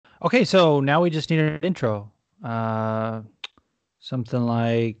Okay, so now we just need an intro. Uh, Something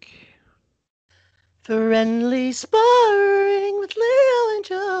like Friendly sparring with Leo and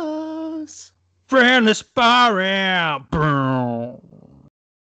Joes. friendly sparring. Boom.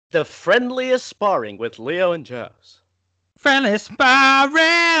 The friendliest sparring with Leo and Joes. Friendly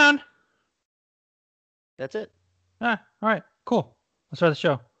sparring. That's it. All right, cool. Let's start the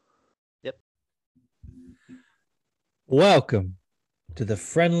show. Yep. Welcome to the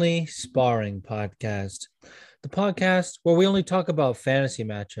Friendly Sparring Podcast, the podcast where we only talk about fantasy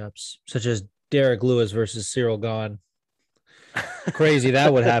matchups, such as Derek Lewis versus Cyril Gahn. Crazy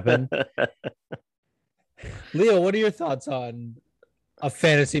that would happen. Leo, what are your thoughts on a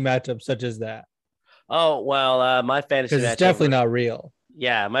fantasy matchup such as that? Oh, well, my fantasy Because matchup. it's definitely not real.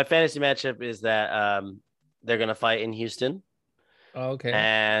 Yeah, my fantasy matchup is that they're going to fight in Houston. Okay.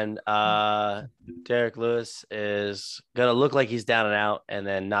 And Derek Lewis is going to look like he's down and out and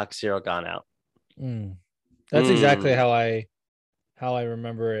then knock Cyril Gahn out. That's exactly how I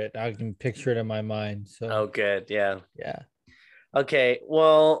remember it. I can picture it in my mind. So Oh, good. Yeah. yeah. Okay.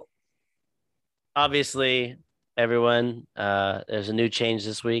 Well, obviously, everyone, there's a new change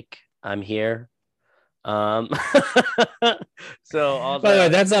this week. I'm here. So all By the way,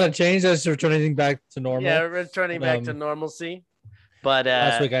 that's not a change. That's returning back to normal. Yeah, returning back to normalcy. But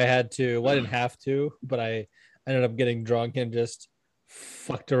last week I had to. Well, I didn't have to, but I ended up getting drunk and just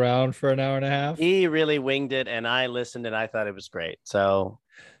fucked around for an hour and a half. He really winged it, and I listened, and I thought it was great. So,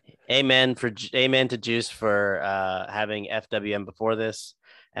 amen to Juice for having FWM before this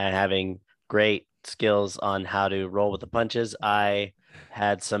and having great skills on how to roll with the punches. I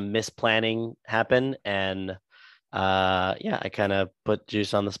had some misplanning happen, and I kind of put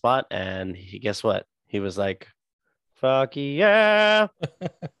Juice on the spot, and guess what? He was like, "Fuck yeah!"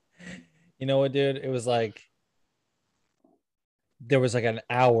 You know what, dude? It was like there was like an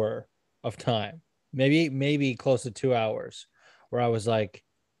hour of time, maybe close to 2 hours, where I was like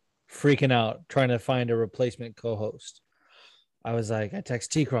freaking out trying to find a replacement co-host. I was like, I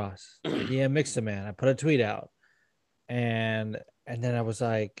text T-Cross, I DM Mixaman, I put a tweet out, and then I was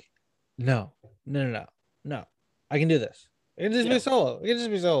like, no, I can do this. It can just be solo. It can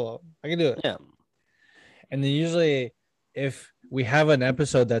just be solo. I can do it. Yeah. And then usually, if we have an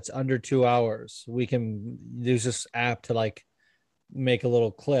episode that's under 2 hours, we can use this app to like make a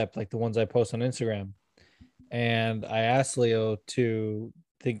little clip like the ones I post on Instagram. And I asked Leo to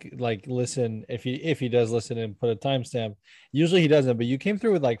listen if he does listen and put a timestamp. Usually he doesn't, but you came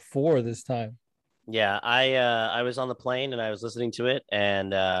through with like 4 this time. Yeah, I was on the plane and I was listening to it,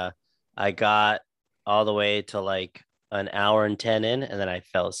 and I got all the way to like an hour and 10 in, and then I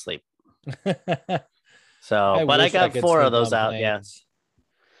fell asleep. So, but I got 4 of those out. Yeah.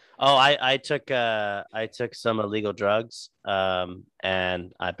 Oh, I took some illegal drugs,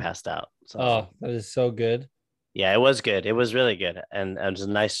 and I passed out. So. Oh, that is so good. Yeah, it was good. It was really good, and it was a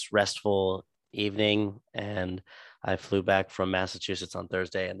nice restful evening. And I flew back from Massachusetts on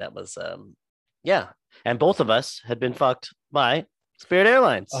Thursday, and that was yeah. And both of us had been fucked by Spirit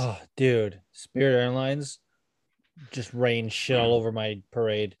Airlines. Oh, dude, Spirit Airlines just rain shit all over my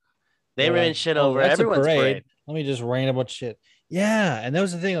parade. They rain shit over everyone's parade. Let me just rain a bunch of shit. Yeah, and that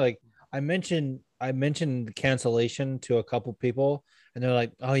was the thing. Like I mentioned the cancellation to a couple people, and they're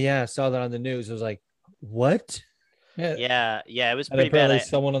like, "Oh yeah, I saw that on the news." I was like, "What?" Yeah, it was and pretty apparently bad.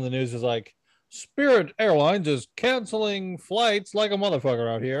 Someone on the news was like, "Spirit Airlines is canceling flights like a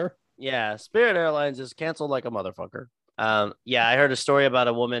motherfucker out here." Yeah, Spirit Airlines is canceled like a motherfucker. Yeah, I heard a story about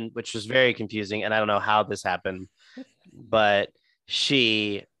a woman, which was very confusing, and I don't know how this happened, but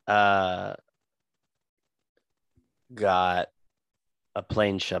she got a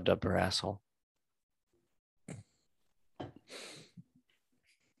plane shoved up her asshole.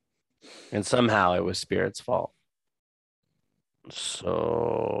 And somehow it was Spirit's fault. So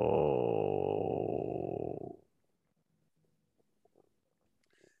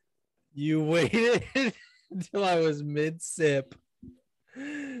you waited until I was mid sip.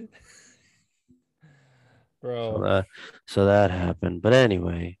 Bro. So that happened. But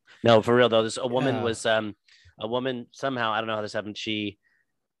anyway, no, for real though, a woman somehow, I don't know how this happened. She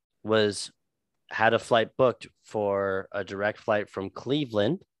had a flight booked for a direct flight from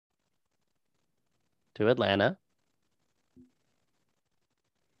Cleveland to Atlanta.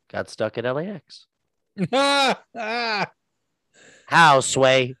 Got stuck at LAX. How,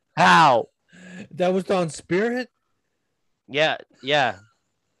 Sway? How? That was on Spirit? Yeah. That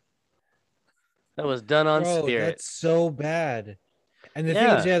was done on Spirit. That's so bad. And the thing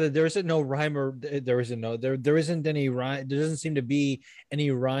is, that there isn't no rhyme or there isn't any rhyme. There doesn't seem to be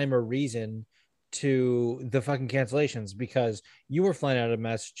any rhyme or reason to the fucking cancellations because you were flying out of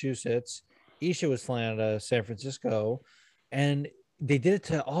Massachusetts, Isha was flying out of San Francisco, and they did it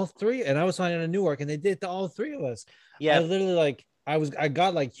to all three. And I was flying out of Newark, and they did it to all three of us. Yeah. I literally I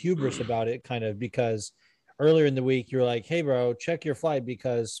got like hubris about it, kind of, because earlier in the week you're like, "Hey, bro, check your flight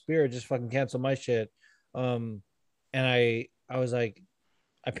because Spirit just fucking canceled my shit." And I was like,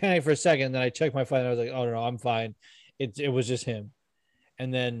 I panicked for a second, then I checked my flight, and I was like, "Oh no, I'm fine." It was just him.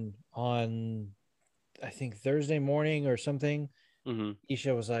 And then on, I think Thursday morning or something,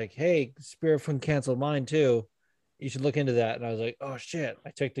 Isha was like, "Hey, Spirit from canceled mine too. You should look into that." And I was like, "Oh shit!" I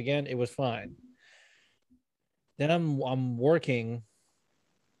checked again; it was fine. Then I'm working.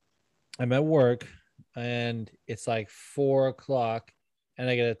 I'm at work, and it's like 4 o'clock, and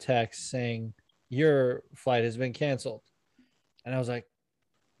I get a text saying your flight has been canceled, and I was like,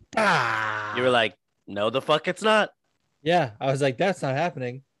 "Ah!" You were like, "No, the fuck, it's not. "Yeah." I was like, "That's not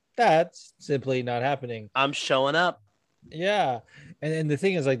happening. That's simply not happening." I'm showing up." Yeah. And the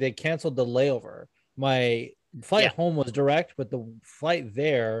thing is, like, they canceled the layover. My flight home was direct, but the flight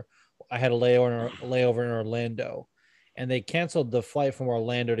there, I had a layover in Orlando, and they canceled the flight from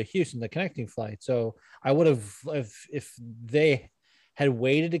Orlando to Houston, the connecting flight. So I would have, if they had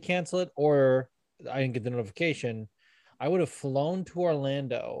waited to cancel it, or I didn't get the notification, I would have flown to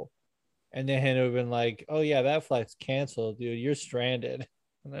Orlando, and then it would have been like, "Oh yeah, that flight's canceled, dude. You're stranded."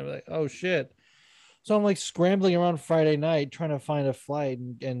 And I'm like, "Oh shit." So I'm like scrambling around Friday night trying to find a flight.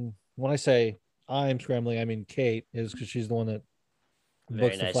 And when I say I'm scrambling, I mean Kate is, because she's the one that Very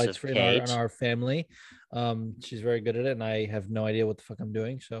books the nice flights of for Kate. in our family. She's very good at it, and I have no idea what the fuck I'm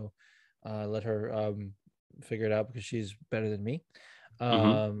doing. So let her figure it out because she's better than me.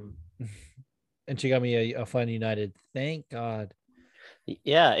 And she got me a fun United. Thank God.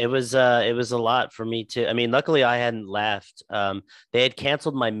 Yeah, it was a lot for me too. I mean, luckily I hadn't left. They had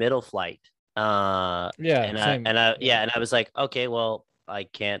canceled my middle flight. Yeah, same. And I was like, okay, well, I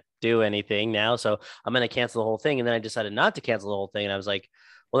can't do anything now, so I'm gonna cancel the whole thing. And then I decided not to cancel the whole thing, and I was like,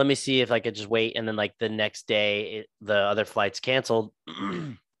 well, let me see if I could just wait. And then like the next day, the other flights canceled.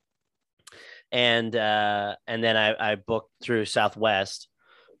 And then I booked through Southwest,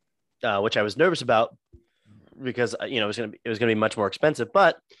 which I was nervous about because it was gonna be much more expensive.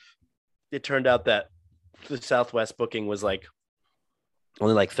 But it turned out that the Southwest booking was like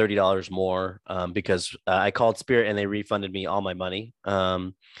only like $30 more, because I called Spirit and they refunded me all my money.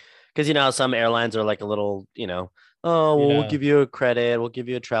 Because how some airlines are like a little, oh, well, we'll give you a credit, we'll give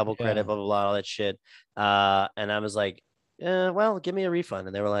you a travel credit, blah blah blah, all that shit. And I was like, well, give me a refund.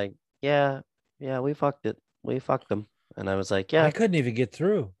 And they were like, yeah, we fucked it, we fucked them. And I was like, yeah. I couldn't even get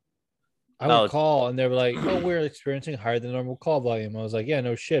through. I would call, and they were like, "Oh, we're experiencing higher than normal call volume." I was like, "Yeah,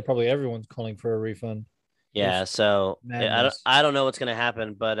 no shit. Probably everyone's calling for a refund." Yeah, so madness. I don't know what's gonna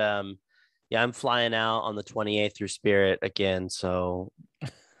happen, but yeah, I'm flying out on the 28th through Spirit again. So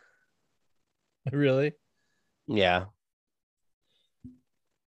really, yeah,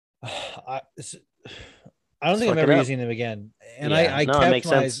 I don't think I'm ever using them again. And I kept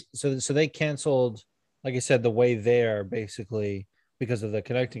my so they canceled, like I said, the way there basically because of the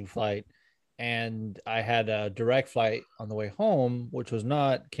connecting flight, and I had a direct flight on the way home, which was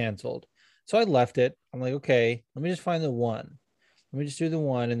not canceled. So I left it. I'm like, okay, let me just find the one. Let me just do the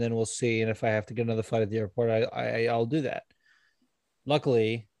one, and then we'll see. And if I have to get another flight at the airport, I'll do that.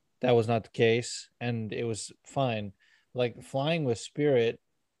 Luckily, that was not the case, and it was fine. Like flying with Spirit,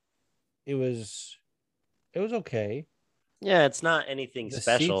 it was okay. Yeah, it's not anything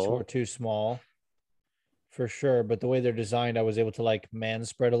special. Seats were too small, for sure. But the way they're designed, I was able to like man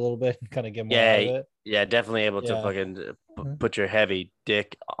spread a little bit and kind of get more out of it. Yeah, definitely able to fucking put your heavy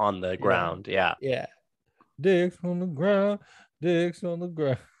dick on the ground. Yeah. Dicks on the ground. Dicks on the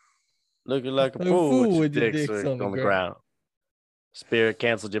ground. Looking like a fool with your dicks on the ground. Spirit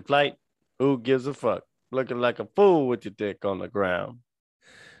canceled your flight. Who gives a fuck? Looking like a fool with your dick on the ground.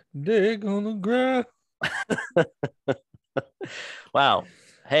 Dick on the ground. Wow.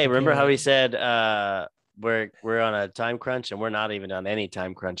 Hey, remember how we said we're on a time crunch, and we're not even on any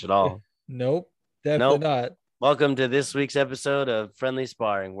time crunch at all? Nope, definitely not. Welcome to this week's episode of Friendly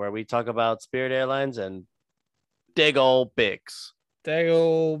Sparring, where we talk about Spirit Airlines and Dig Old Bix. Dig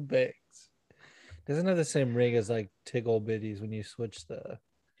Old Bix. Doesn't have the same ring as like Tig Old Bitties when you switch the.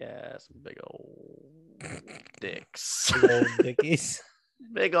 Yeah, some big old dicks. Big old dickies.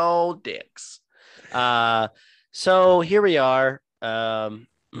 Big old dicks. So here we are. And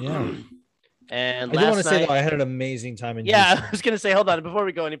I do want to say though, I had an amazing time in Houston. I was gonna say, hold on, before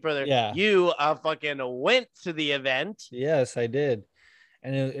we go any further. Yeah, you fucking went to the event. Yes, I did,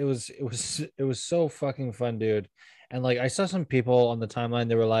 and it was so fucking fun, dude. And like, I saw some people on the timeline.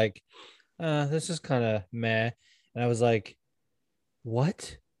 They were like, this is kind of meh. And I was like,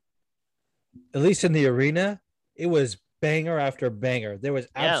 what? At least in the arena, it was banger after banger. There was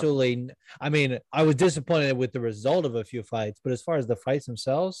absolutely, I mean, I was disappointed with the result of a few fights, but as far as the fights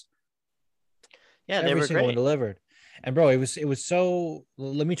themselves, Yeah, they every were single one great. delivered. And bro, it was so.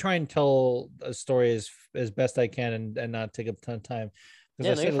 Let me try and tell a story as best I can and not take up a ton of time because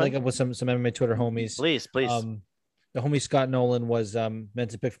Yeah, I no, set you're a link fine. up with some MMA Twitter homies. Please. Um, the homie Scott Nolan was meant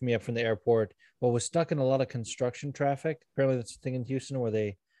to pick me up from the airport, but was stuck in a lot of construction traffic. Apparently, that's a thing in Houston where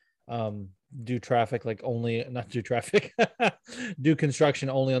they um do traffic like only not do traffic do construction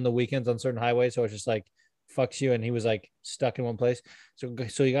only on the weekends on certain highways. So it's just like fucks you. And he was like stuck in one place. So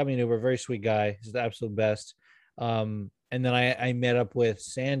he got me an Uber. Very sweet guy. He's the absolute best. And then I met up with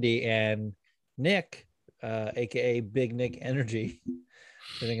Sandy and Nick, aka Big Nick Energy.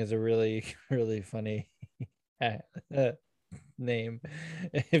 I think is a really really funny name.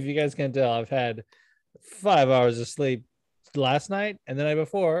 If you guys can tell, I've had 5 hours of sleep last night, and the night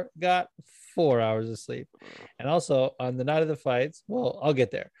before got 4 hours of sleep. And also on the night of the fights, well, I'll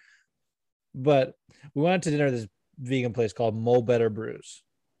get there. But we went out to dinner at this vegan place called Mo Better Brews.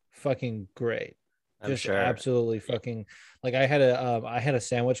 Fucking great. I'm Just sure. absolutely fucking like I had a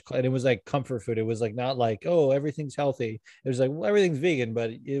sandwich and it was like comfort food. It was like not like, oh, everything's healthy. It was like, well, everything's vegan, but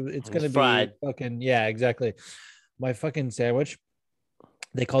it's It was gonna be fried. fucking, yeah, exactly. My fucking sandwich,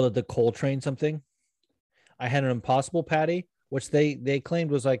 they called it the Coltrane something. I had an Impossible Patty, which they claimed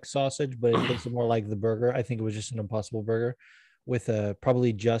was like sausage, but it tasted more like the burger. I think it was just an Impossible Burger with a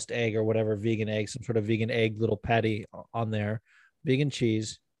probably just egg or whatever vegan egg, some sort of vegan egg little patty on there, vegan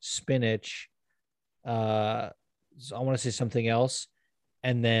cheese, spinach. I want to say something else,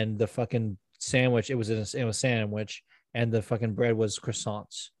 and then the fucking sandwich. It was sandwich, and the fucking bread was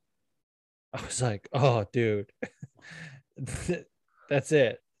croissants. I was like, oh, dude, that's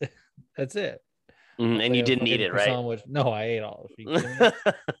it. That's it. I was And like you a didn't eat fucking it, right? croissant, which no, I ate all of it. Are you kidding me?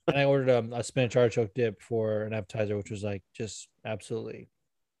 And I ordered a spinach artichoke dip for an appetizer, which was like just absolutely.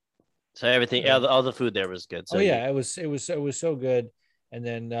 So everything, Uh, all the food there was good. oh So you, yeah, it was so good. And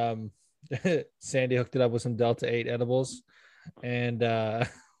then Sandy hooked it up with some Delta 8 edibles, and I,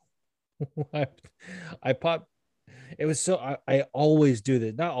 I popped. It was so I always do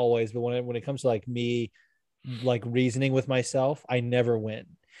this, not always, but when it comes to like me, like reasoning with myself, I never win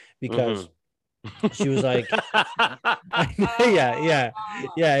because she was like, yeah,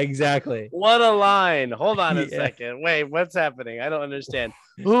 exactly. What a line. Hold on a Yeah, second. Wait, what's happening? I don't understand.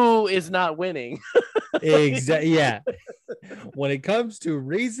 Who is not winning? exactly. Yeah. When it comes to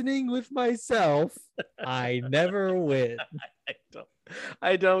reasoning with myself, I never win. I don't,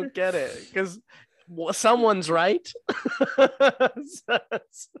 I don't get it because someone's right.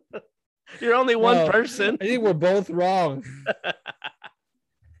 You're only one No, person. I think we're both wrong.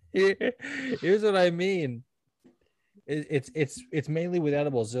 Here's what I mean. It's mainly with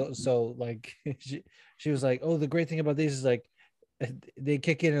edibles. So like she was like, oh, the great thing about these is like they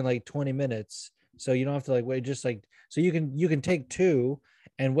kick in like 20 minutes, so you don't have to like wait. Just like so you can take two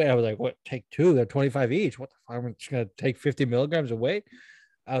and wait. I was like, what? Take two? They're 25 each. What the fuck? I'm just gonna take 50 milligrams of weight.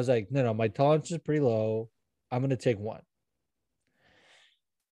 I was like, no, my tolerance is pretty low. I'm gonna take one,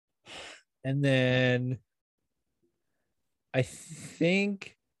 and then I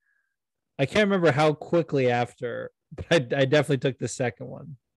think I can't remember how quickly after, but I definitely took the second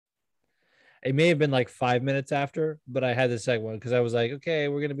one. It may have been like 5 minutes after, but I had the second one because I was like, okay,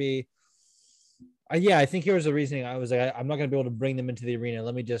 we're gonna be. Yeah, I think here was the reasoning. I was like, I'm not gonna be able to bring them into the arena.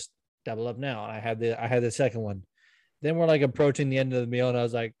 Let me just double up now. And I had the second one. Then we're like approaching the end of the meal, and I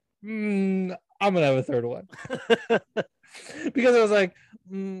was like, I'm gonna have a third one because I was like,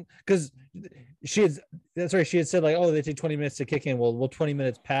 because she had that's right. She had said like, oh, they take 20 minutes to kick in. Well, 20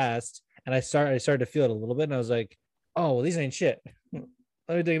 minutes passed, and I started to feel it a little bit, and I was like, oh, well, these ain't shit. Let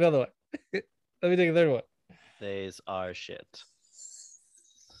me take another one. Let me take a third one. These are shit.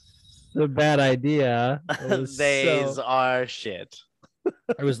 It's a bad idea. It was These so. are shit.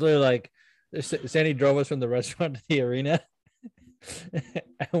 It was literally like Sandy drove us from the restaurant to the arena,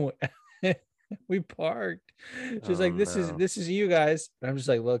 and we parked. She's Oh like, no. this is you guys." And I'm just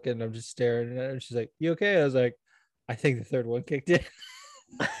like looking. I'm just staring at her. She's like, "You okay?" I was like, "I think the third one kicked in."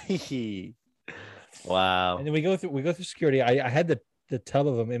 And Wow. then we go through security. I had the tub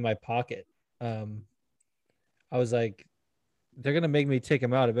of them in my pocket. Um, I was like, they're gonna make me take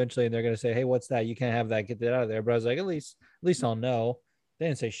them out eventually, and they're gonna say, "Hey, what's that? You can't have that. Get that out of there." But I was like, at least I'll know. They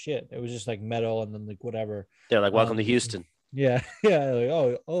didn't say shit. It was just like metal and then like whatever. They're like, welcome to Um, Houston. yeah, yeah.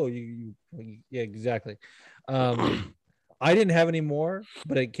 Like, oh, yeah, exactly. Um, I didn't have any more,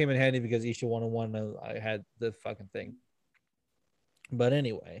 but it came in handy because Isha 101, I had the fucking thing. But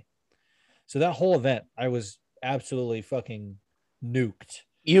anyway, So that whole event, I was absolutely fucking nuked.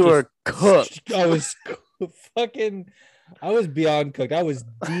 You were cooked. I was fucking. I was beyond cooked. I was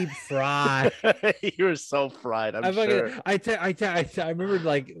deep fried. You were so fried. I'm sure. I remember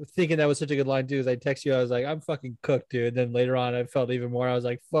like thinking that was such a good line too. As I text you, I was like, "I'm fucking cooked, dude." And then later on, I felt even more. I was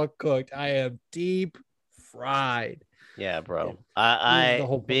like, "Fuck cooked. I am deep fried." Yeah, bro. The I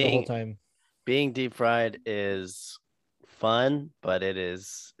whole time. being deep fried is fun, but it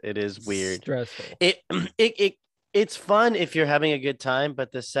is weird. Stressful. It it it's fun if you're having a good time,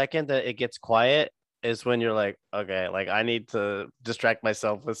 but the second that it gets quiet is when you're like, okay, like I need to distract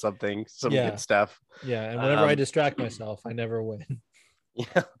myself with some Yeah. good stuff. Yeah, and whenever I Um, distract myself, I never win.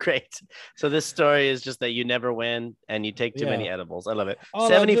 Yeah, great. So this story is just that you never win and you take too many Yeah. edibles. I love it. All I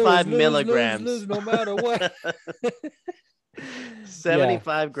do is 75 lose, milligrams. lose, no matter what.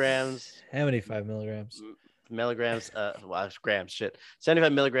 75 grams 75 milligrams. milligrams well, grams shit.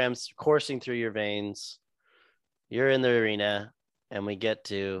 75 milligrams coursing through your veins. You're in the arena and we get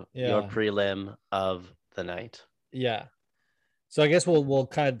to your Yeah. prelim of the night. Yeah. So I guess we'll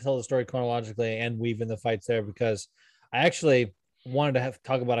kind of tell the story chronologically and weave in the fights there because I actually wanted to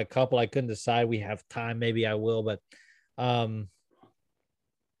talk about a couple. I couldn't decide. We have time, maybe I will, but well,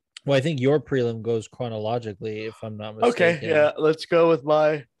 I think your prelim goes chronologically, if I'm not mistaken. Okay, yeah, let's go with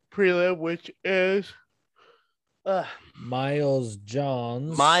my prelim, which is Miles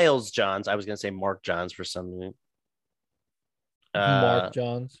Johns. Miles Johns. I was gonna say Mark Johns for some reason. Mark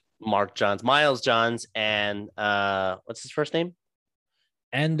Johns. Mark Johns, Miles Johns, and what's his first name?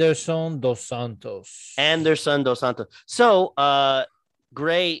 Anderson dos Santos. Anderson dos Santos. So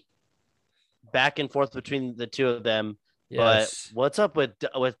great back and forth between the two of them. Yes. But what's up with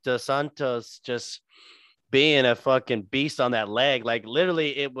dos Santos just being a fucking beast on that leg? Like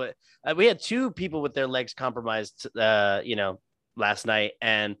literally, it was. We had two people with their legs compromised. Last night,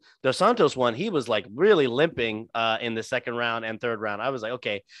 and dos Santos one, he was like really limping in the second round and third round. I was like,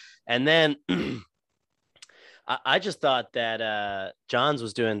 okay, and then I just thought that Johns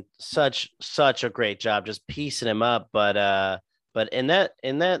was doing such a great job just piecing him up, but in that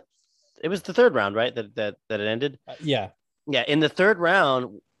it was the third round, right? That it ended. Yeah. In the third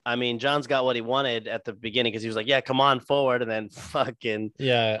round, I mean, Johns got what he wanted at the beginning because he was like, "Yeah, come on forward," and then fucking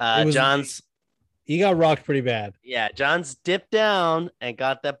Johns. He got rocked pretty bad. Yeah, Johns dipped down and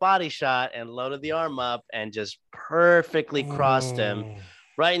got that body shot and loaded the arm up and just perfectly crossed him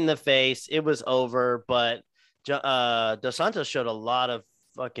right in the face. It was over, but dos Santos showed a lot of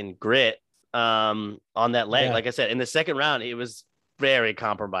fucking grit on that leg. Yeah. Like I said, in the second round, it was very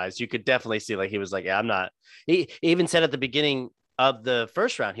compromised. You could definitely see like he was like, yeah, I'm not. He even said at the beginning of the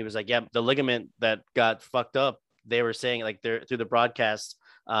first round, he was like, yeah, the ligament that got fucked up. They were saying like they're through the broadcast.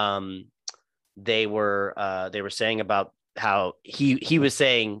 They were saying about how he was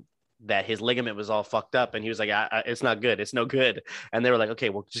saying that his ligament was all fucked up, and he was like, it's not good, it's no good. And they were like, okay,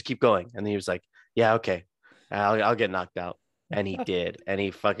 well, just keep going. And he was like, yeah, okay, I'll get knocked out. And he did, and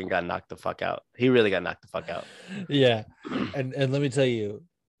he fucking got knocked the fuck out. He really got knocked the fuck out. Yeah, and let me tell you,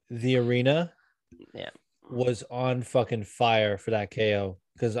 the arena, was on fucking fire for that KO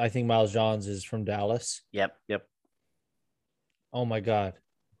because I think Miles Johns is from Dallas. Yep. Oh my god.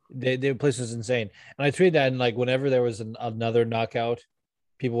 The place was insane. And I tweeted that, and like whenever there was another knockout,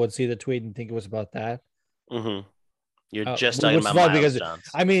 people would see the tweet and think it was about that. Mm-hmm. You're just talking about Miles Johns.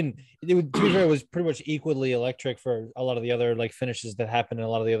 I mean, to be fair, it was pretty much equally electric for a lot of the other like finishes that happened in a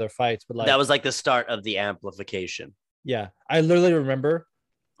lot of the other fights. But like that was like the start of the amplification. Yeah, I literally remember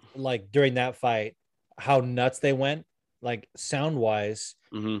like during that fight how nuts they went, like sound wise,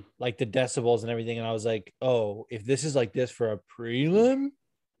 like the decibels and everything. And I was like, oh, if this is like this for a prelim.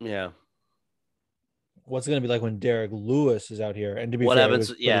 Yeah. What's it gonna be like when Derek Lewis is out here? And to be what fair,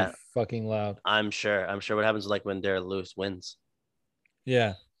 happens? It was fucking loud. I'm sure. What happens like when Derek Lewis wins?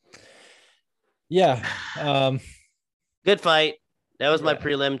 Yeah. Good fight. That was my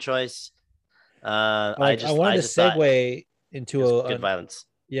prelim choice. I wanted to segue into good violence.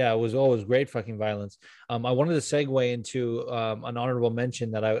 Yeah, it was always great fucking violence. I wanted to segue into an honorable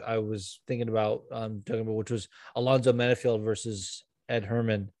mention that I was thinking about talking about, which was Alonzo Menifield versus Ed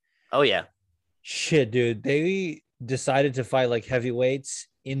Herman. Oh yeah. Shit, dude. They decided to fight like heavyweights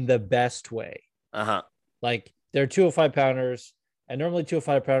in the best way. Like they're 205 pounders, and normally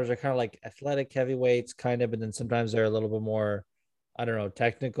 205 pounders are kind of like athletic heavyweights, kind of, but then sometimes they're a little bit more, I don't know,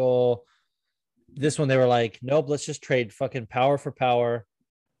 technical. This one they were like, nope, let's just trade fucking power for power.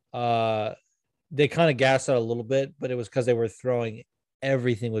 They kind of gassed out a little bit, but it was because they were throwing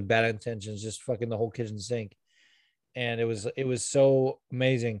everything with bad intentions, just fucking the whole kitchen sink. And it was so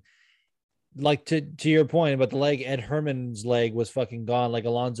amazing. like to your point about the leg, Ed Herman's leg was fucking gone. Like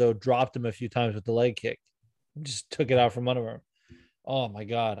Alonso dropped him a few times with the leg kick, just took it out from under him. Oh my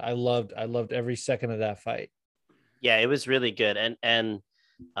god, I loved every second of that fight. Yeah, it was really good. And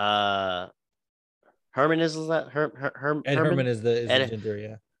uh Herman is that Ed Herman is the Ed, ginger,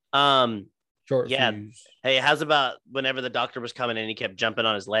 yeah, um short yeah. fuse. Hey, how's about whenever the doctor was coming in, he kept jumping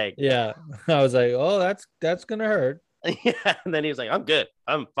on his leg. Yeah, I was like, oh, that's gonna hurt. Yeah, and then he was like, "I'm good,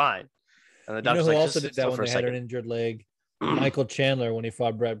 I'm fine." And the You know doctor's who like, also "Just did sit that still when for a they had an second." injured leg? Michael Chandler when he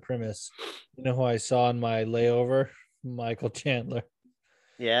fought Brett Primus. You know who I saw in my layover? Michael Chandler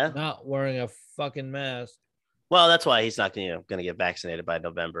Yeah. not wearing a fucking mask. Well, that's why he's not going to get vaccinated by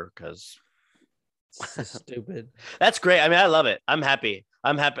November because It's just stupid. that's great. I mean, I love it. I'm happy.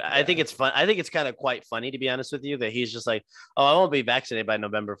 I'm happy. I think Yeah. it's fun. I think it's kind of quite funny, to be honest with you, that he's just like, "Oh, I won't be vaccinated by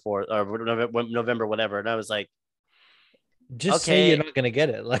November 4th or November, whatever." And I was like, Just say you're "Okay." not gonna get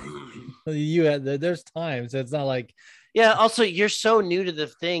it. Like you had, there's time, so it's not like Yeah. Also, you're so new to the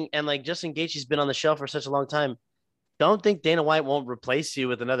thing, and like Justin Gaethje's been on the shelf for such a long time. Don't think Dana White won't replace you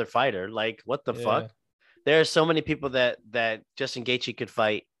with another fighter. Like, what the yeah. fuck? There are so many people that Justin Gaethje could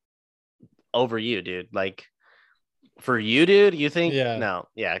fight over you, dude. Like, for you, dude, you think Yeah. no?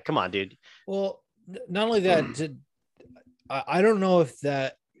 Yeah, come on, dude. Well, not only that, I don't know if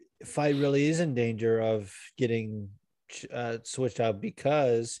that fight really is in danger of getting switched out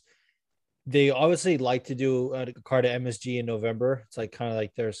because they obviously like to do a card at MSG in November. It's like kind of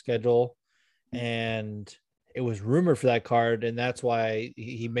like their schedule, and it was rumored for that card, and that's why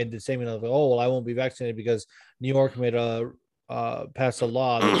he made the statement of, "Oh, well, I won't be vaccinated because New York made a passed a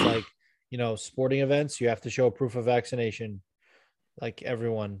law that's like, sporting events you have to show proof of vaccination, like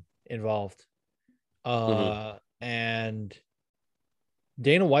everyone involved." Mhm. And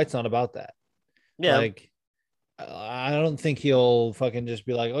Dana White's not about that. Yeah, Like, I don't think he'll fucking just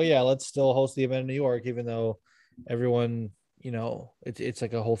be like, "Oh yeah, let's still host the event in New York," even though everyone, it's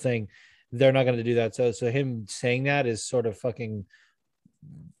like a whole thing. They're not going to do that. So him saying that is sort of fucking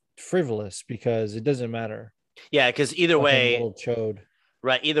frivolous because it doesn't matter. yeah. Because either Fucking way, little chode.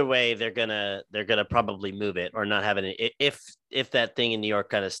 right? Either way, they're gonna probably move it or not have it. If that thing in New York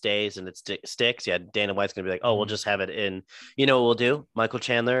kind of stays and it sticks, yeah, Dana White's gonna be like, "Oh, we'll Mhm. just have it in." You know what we'll do? Michael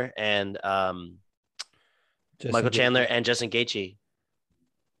Chandler and Just engage. Justin Gaethje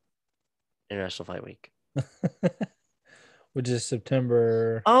International Fight Week. Which is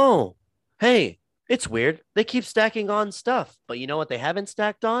September. Oh, hey, it's weird. They keep stacking on stuff, but you know what they haven't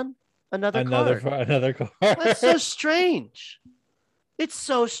stacked on? Another card. Another card. That's so strange. It's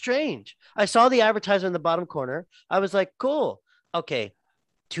so strange. I saw the advertisement in the bottom corner. I was like, cool. Okay.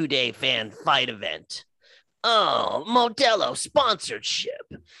 2-day fan fight event. Oh, Modelo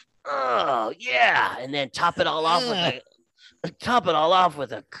sponsorship. Oh, yeah. And then top it all off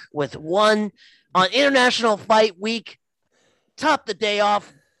with one on International Fight Week. Top the day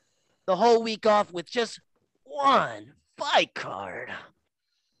off, the whole week off with just one fight card.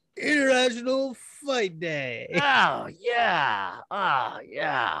 International Fight Day. Oh, yeah. Oh,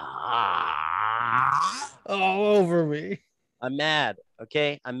 yeah. All over me. I'm mad.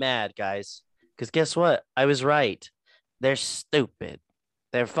 Okay. I'm mad, guys. Because guess what? I was right. They're stupid.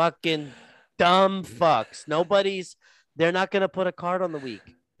 They're fucking dumb fucks. They're not going to put a card on the week.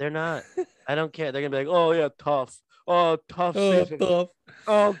 They're not. I don't care. They're going to be like, oh, yeah, tough. Oh, tough season. Tough.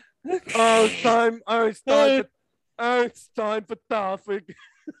 Oh, it's time. It's time for tough.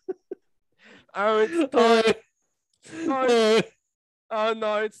 It's time. Oh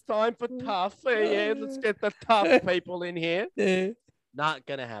no, it's time for tough. Yeah, let's get the tough people in here. Not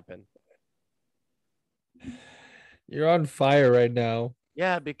gonna happen. You're on fire right now.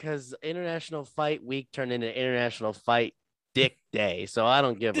 Yeah, because International Fight Week turned into International Fight Dick Day, so I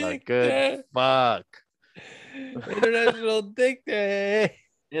don't give a good fuck. International Dick Day.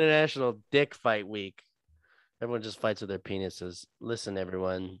 International Dick Fight Week. Everyone just fights with their penises. Listen,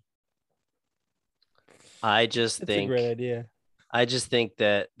 everyone. That's a great idea. I just think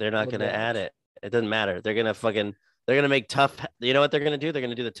that they're not Love gonna that. add it. It doesn't matter. They're gonna make tough. You know what they're gonna do? They're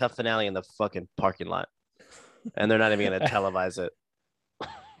gonna do the tough finale in the fucking parking lot, and they're not even gonna televise it.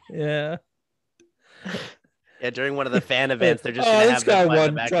 Yeah. Yeah, during one of the fan events, they're just Oh, gonna this have them guy fight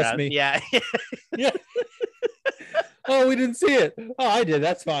in the won, trust background. me. Yeah. Yeah. Oh, we didn't see it. Oh, I did.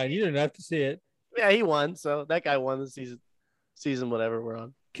 That's fine. You didn't have to see it. Yeah, he won. So that guy won the season whatever we're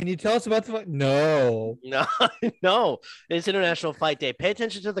on. Can you tell us about the fight? No. No, no, it's International Fight Day. Pay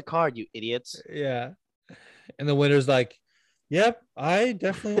attention to the card, you idiots. Yeah. And the winner's like, yep, I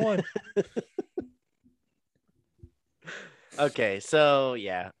definitely won. Okay, so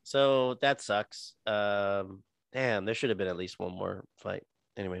yeah, so that sucks. Damn, there should have been at least one more fight.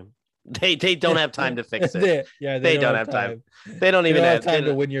 Anyway, They don't have time to fix it. They don't have time. They don't even have time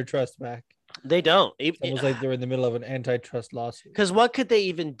to win your trust back. They don't. It's almost like they're in the middle of an antitrust lawsuit. Because what could they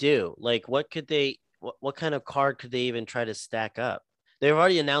even do? Like, what could they? What kind of card could they even try to stack up? They've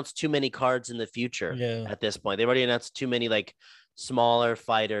already announced too many cards in the future. Yeah. At this point, they've already announced too many like smaller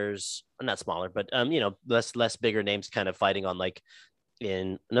fighters, not smaller, but less bigger names kind of fighting on like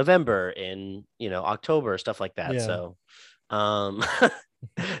in November, in October, stuff like that. Yeah. So,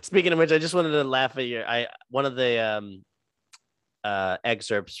 speaking of which, I just wanted to laugh at one of the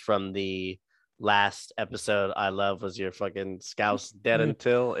excerpts from the last episode I love was your fucking Scouse dead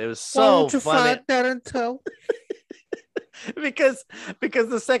until. It was so funny. Dead until. because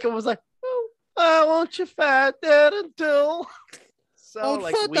the second was like, oh, I want you fat dead until. So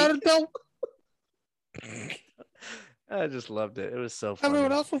like weak. I just loved it. It was so funny.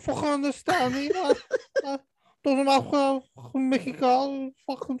 Everyone else will fucking understand me. Doesn't matter. Mickey Gall,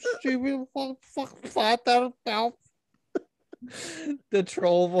 fucking stupid, fucking fat dead until. The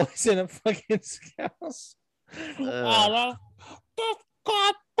troll voice in a fucking Scouse. Oh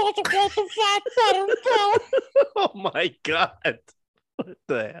my god. What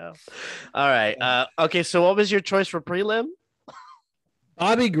the hell? All right. Okay, so what was your choice for prelim?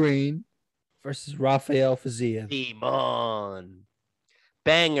 Bobby Green versus Rafael Fiziev. Demon.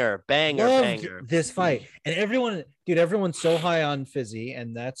 Banger. Loved this fight. And everyone's so high on Fizzy,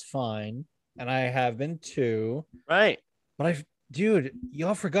 and that's fine. And I have been too. Right. But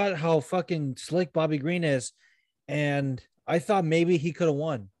y'all forgot how fucking slick Bobby Green is. And I thought maybe he could have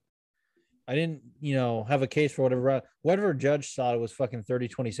won. I didn't, have a case for whatever judge thought it was fucking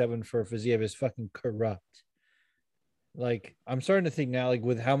 30-27 for Fiziev is fucking corrupt. Like, I'm starting to think now, like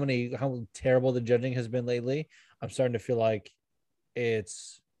with how terrible the judging has been lately, I'm starting to feel like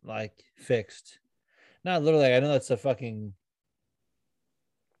it's like fixed. Not literally, I know that's a fucking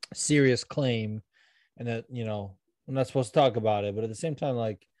serious claim and that, I'm not supposed to talk about it, but at the same time,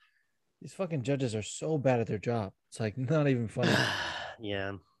 like, these fucking judges are so bad at their job. It's like not even funny.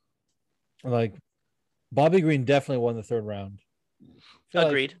 Yeah. Like, Bobby Green definitely won the third round.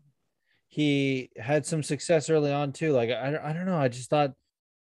 Agreed. Like he had some success early on too. Like, I don't know. I just thought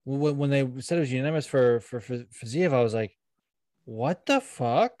when they said it was unanimous for Fiziev, I was like, what the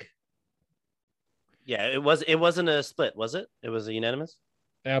fuck? Yeah, it wasn't a split, was it? It was a unanimous?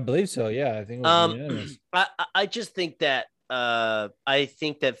 I believe so. Yeah, I think it was unanimous. I just think that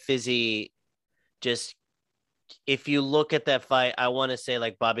Fizzy just, if you look at that fight, I want to say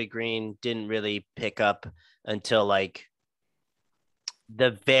like Bobby Green didn't really pick up until like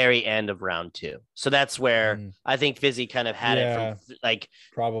the very end of round 2. So that's where I think Fizzy kind of had it from like,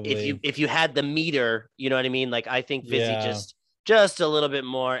 probably if you had the meter, you know what I mean? Like, I think Fizzy just a little bit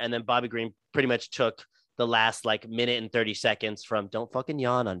more. And then Bobby Green pretty much took the last like minute and 30 seconds from, don't fucking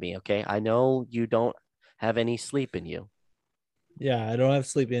yawn on me. Okay. I know you don't have any sleep in you. Yeah. I don't have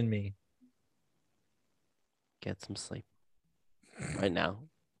sleep in me. Get some sleep right now.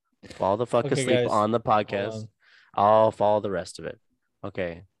 Fall the fuck asleep on the podcast. I'll follow the rest of it.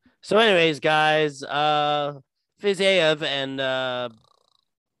 Okay. So anyways, guys, Fiziev and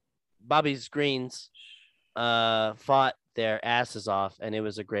Bobby Greens fought their asses off, and it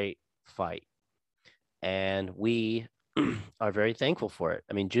was a great fight. And we are very thankful for it.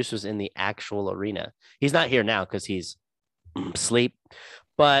 I mean, Juice was in the actual arena. He's not here now because he's asleep,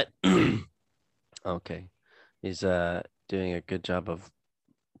 but okay. He's doing a good job of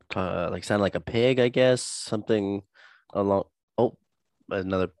like sound like a pig, I guess. Something along. Oh,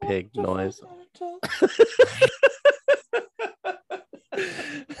 another pig noise.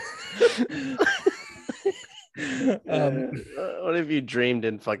 What have you dreamed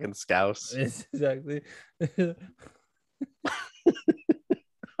in fucking Scouse? Exactly.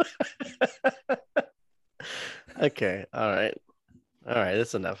 Okay. All right.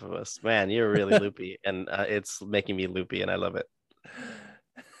 That's enough of us, man. You're really loopy, and it's making me loopy, and I love it.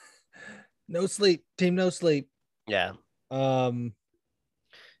 No sleep, team. No sleep. Yeah. That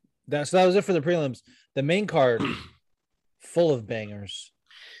was it for the prelims. The main card, full of bangers.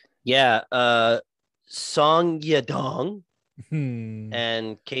 Yeah. Song Yadong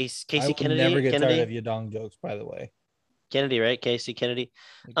and Casey Kennedy. I never get tired of Yadong jokes, by the way. Kennedy, right? Casey Kennedy.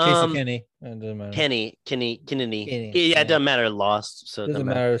 Kenny. It doesn't matter. Kenny. Yeah, it doesn't matter. Lost. So it doesn't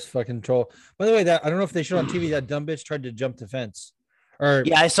matter. It's fucking troll. By the way, I don't know if they showed on TV that dumb bitch tried to jump the fence.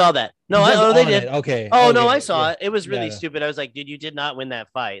 Yeah, I saw that. No, they did. Okay. No, I saw it. It was really stupid. I was like, dude, you did not win that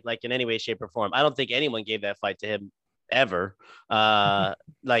fight, like in any way, shape, or form. I don't think anyone gave that fight to him ever.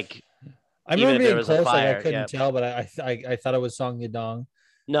 Like, I remember being close. Like I couldn't tell, but I thought it was Song Yadong.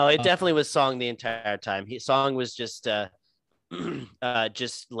 No, it definitely was Song the entire time. Song was just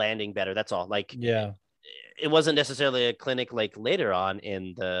just landing better. That's all. Like, Yeah. it wasn't necessarily a clinic like later on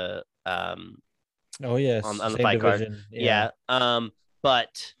in the Oh yes. on the Same fight card. division. Yeah.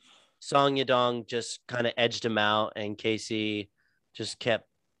 But Song Yadong just kind of edged him out, and Casey just kept,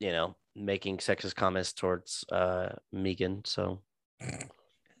 making sexist comments towards Megan. So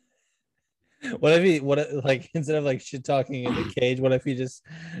What if he like instead of like shit talking in the cage, what if he just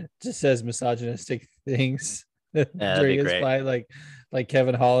says misogynistic things that'd during be his great. fight, like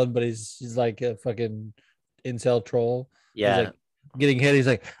Kevin Holland, but he's like a fucking incel troll. He's Yeah. like getting hit. He's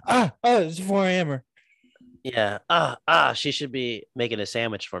like, it's a 4 hammer. Yeah. She should be making a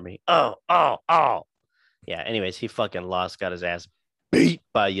sandwich for me. Oh. Yeah. Anyways, he fucking lost, got his ass beat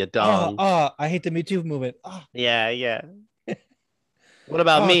by Yadong. I hate the Me Too movement. Yeah. What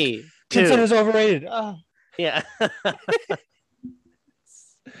about me? Consent Too. is overrated. Yeah.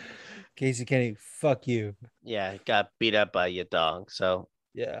 Casey Kenny, fuck you. Yeah. Got beat up by Yadong. So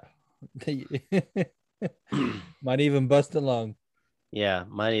Yeah. Might even bust a lung. yeah,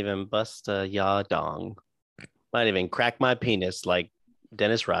 might even bust a Yadong. Might even crack my penis like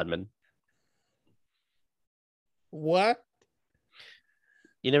Dennis Rodman. What?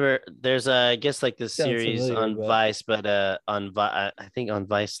 You never, there's I guess like this Sounds series familiar, on but- Vice, but I think on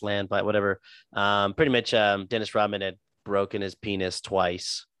Vice Land, whatever. Pretty much Dennis Rodman had broken his penis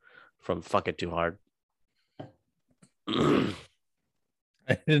twice from fucking too hard.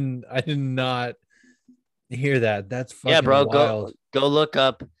 I did not hear that. That's fucking Yeah, bro, wild. go look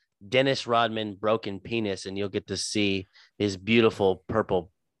up Dennis Rodman broken penis, and you'll get to see his beautiful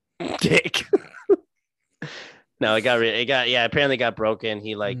purple dick. No, apparently got broken.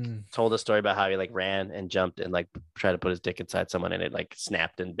 He told a story about how he like ran and jumped and like tried to put his dick inside someone, and it like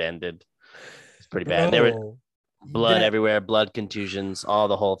snapped and bended. It's pretty bad. There were Bro, blood that- everywhere, blood contusions, all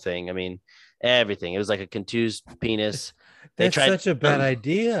the whole thing. I mean, everything. It was like a contused penis. They That's tried- such a bad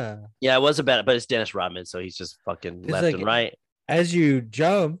idea. Yeah, it was a bad, but it's Dennis Rodman, so he's just fucking It's left like- and right. As you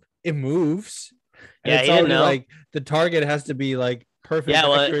jump, it moves. And Yeah, it's he didn't already know. like the target has to be like perfect Yeah,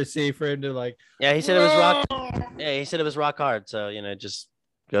 well, accuracy for him to like. Yeah, he said it was rock. Yeah, he said it was rock hard. So it just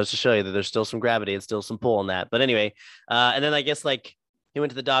goes to show you that there's still some gravity and still some pull in that. But anyway, and then I guess like he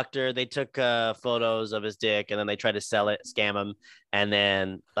went to the doctor. They took photos of his dick, and then they tried to sell it, scam him, and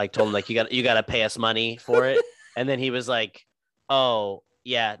then like told him like you got to pay us money for it. And then he was like, "Oh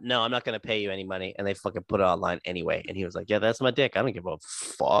yeah, no, I'm not gonna pay you any money." And they fucking put it online anyway. And he was like, "Yeah, that's my dick. I don't give a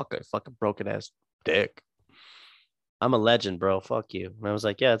fuck. A fucking broken ass dick. I'm a legend, bro. Fuck you." And I was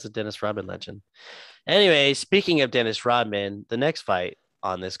like, "Yeah, it's a Dennis Rodman legend." Anyway, speaking of Dennis Rodman, the next fight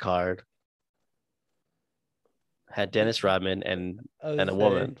on this card had Dennis Rodman and a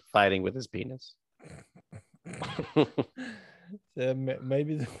woman fighting with his penis.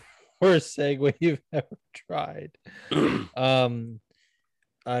 Maybe the worst segue you've ever tried.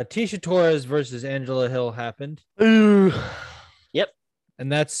 Tisha Torres versus Angela Hill happened, Yep.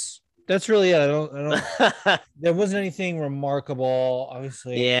 and that's really it. I don't. There wasn't anything remarkable,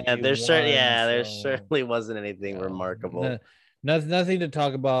 obviously. Yeah, you there won, so, certainly wasn't anything yeah. remarkable. Nothing to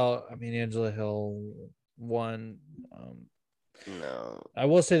talk about. I mean, Angela Hill won. No. I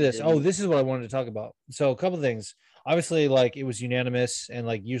will say this. Didn't. This is what I wanted to talk about. So a couple of things. Obviously, like it was unanimous, and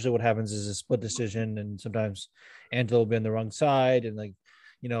like usually what happens is a split decision, and sometimes Angela will be on the wrong side, and like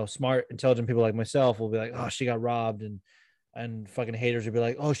smart, intelligent people like myself will be like, oh, she got robbed, and fucking haters will be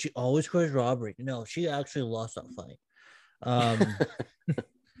like, oh, she always cries robbery. No, she actually lost that fight.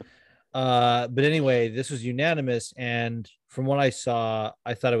 But anyway, this was unanimous, and from what I saw,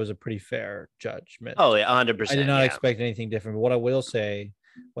 I thought it was a pretty fair judgment. Oh yeah, 100%. I did not expect anything different. But what I will say,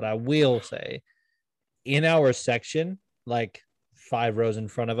 in our section, like 5 rows in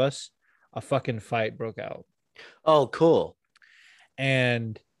front of us, a fucking fight broke out. Oh, cool.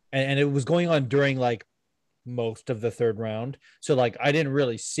 And it was going on during like most of the third round. So like I didn't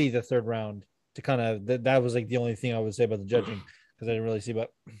really see the third round to kind of that was like the only thing I would say about the judging, because I didn't really see.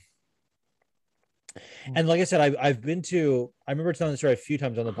 But and like I said, I remember telling the story a few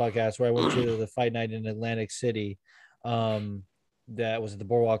times on the podcast where I went to the fight night in Atlantic City. That was at the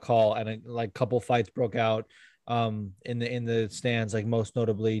Boardwalk Hall, and like couple fights broke out in the stands, like most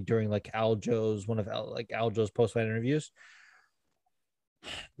notably during like Aljo's post-fight interviews.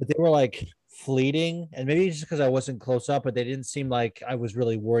 But they were like fleeting, and maybe just because I wasn't close up, but they didn't seem like I was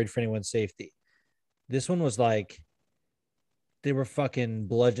really worried for anyone's safety. This one was like they were fucking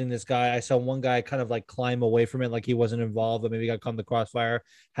bludgeoning this guy. I saw one guy kind of like climb away from it like he wasn't involved, but maybe got caught in the crossfire,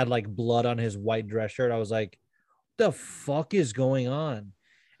 had like blood on his white dress shirt. I was like, the fuck is going on?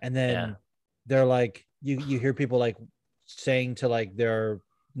 And then they're like, you hear people like saying to like their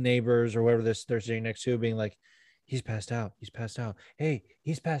neighbors or whatever they're sitting next to, being like, he's passed out. He's passed out. Hey,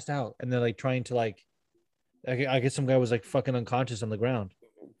 he's passed out. And they're like trying to like, I guess some guy was like fucking unconscious on the ground.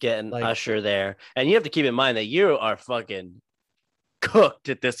 Getting Like, Usher there. And you have to keep in mind that you are fucking cooked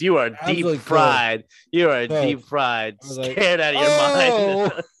at this. You are deep Absolutely fried. You are Cooked. deep fried, I was like, scared out of your mind. oh.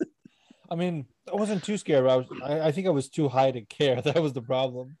 I mean, I wasn't too scared. I think I was too high to care. That was the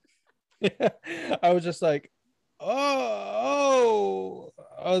problem. I was just like, oh.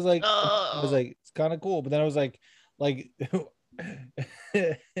 I was like, Oh. it's kind of cool. But then I was like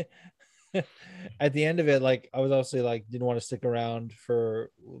at the end of it, like I was also like didn't want to stick around for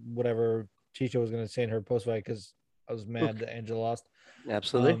whatever Chicho was gonna say in her post fight because I was mad that Angela lost.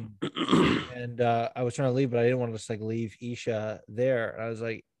 Absolutely. And I was trying to leave, but I didn't want to just like leave Isha there. And I was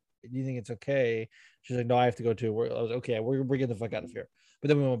like, "Do you think it's okay?" She's like, "No, I have to go too." I was okay. We're getting the fuck out of here. But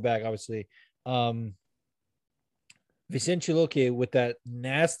then we went back, obviously. Vicente Luque with that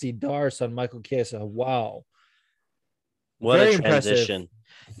nasty Darce on Michael Chiesa. Wow. What Very a transition.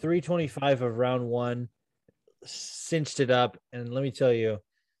 impressive. 325 of round one. Cinched it up. And let me tell you,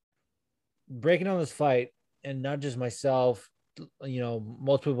 breaking down this fight, and not just myself,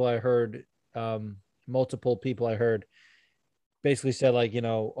 multiple people I heard basically said like,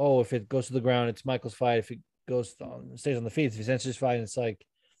 oh, if it goes to the ground, it's Michael's fight. If it stays on the feet, it's Vicente's fight. And it's like,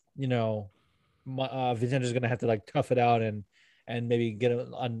 Vicente's gonna have to like tough it out and maybe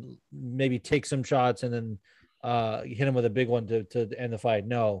maybe take some shots and then hit him with a big one to end the fight.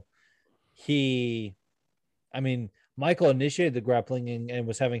 No, Michael initiated the grappling and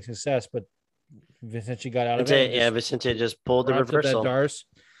was having success, but Vicente got out of it. Yeah, Vicente just pulled the reversal. Darce,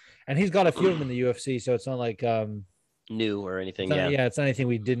 and he's got a few of them in the UFC, so it's not like new or anything. It's not anything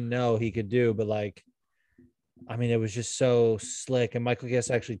we didn't know he could do, but like, it was just so slick, and Michael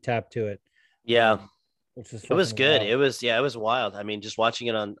Chiesa actually tapped to it. Yeah, which it was good. Wild. It was wild. Just watching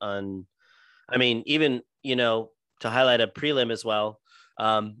it on even to highlight a prelim as well.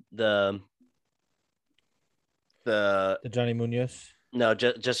 The Johnny Munoz. No,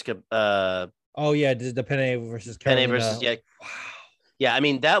 Jessica. Oh yeah, the Penne versus Carolina. Penne versus Wow. Yeah,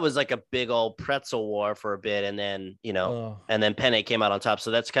 that was like a big old pretzel war for a bit, and then and then Penne came out on top. So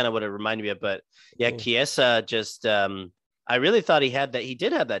that's kind of what it reminded me of. But yeah, Chiesa just I really thought he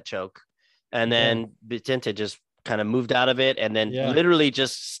did have that choke, and then Vicente just kind of moved out of it, and then literally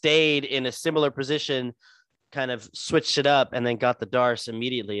just stayed in a similar position, kind of switched it up, and then got the Darce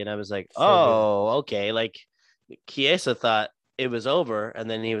immediately. And I was like, okay, like Chiesa thought it was over, and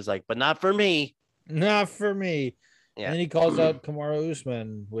then he was like, but not for me. Not for me. Yeah. And then he calls out Kamaru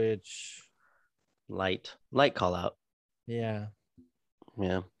Usman, which light call out. Yeah.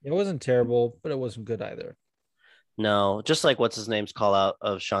 It wasn't terrible, but it wasn't good either. No, just like what's his name's call out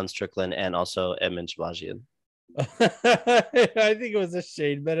of Sean Strickland and also Edmund Shabazian. I think it was a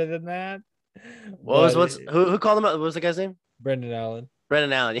shade better than that. Who called him out? What was the guy's name? Brendan Allen. Yeah.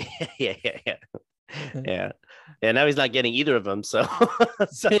 Now he's not getting either of them. So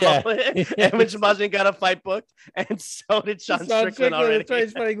Edmund Shabazian got a fight booked, and so did Sean Strickland already.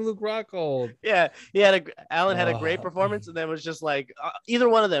 He's fighting Luke Rockhold. Yeah, Allen had a great performance, and then was just like either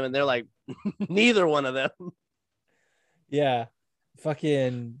one of them, and they're like neither one of them. Yeah,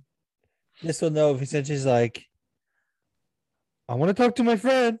 fucking this one though. Vicente's like, I want to talk to my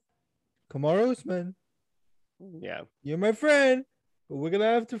friend, Kamaru Usman. Yeah, you're my friend, but we're gonna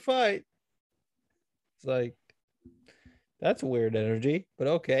have to fight. It's like, that's weird energy, but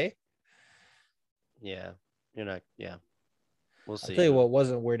okay. Yeah, you're not. Yeah, we'll see. I'll tell you what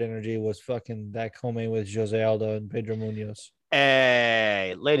wasn't weird energy was fucking that co-main with Jose Aldo and Pedro Munoz.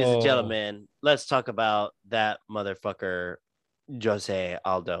 Hey, ladies and gentlemen, let's talk about that motherfucker, Jose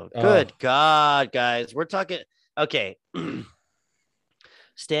Aldo. Good God, guys. We're talking. Okay.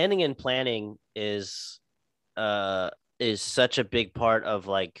 Standing and planning is such a big part of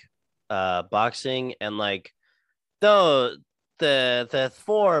like boxing, and like though the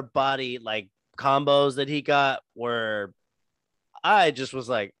 4 body like combos that he got were, I just was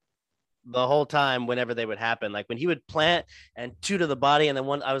like, the whole time whenever they would happen, like when he would plant and 2 to the body and then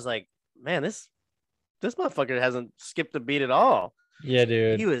 1, I was like, man, this motherfucker hasn't skipped a beat at all. Yeah,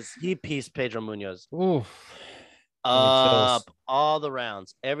 dude. He pieced Pedro Munoz. Oof. Up all the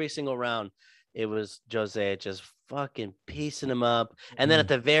rounds, every single round. It was Jose just fucking piecing him up. And then at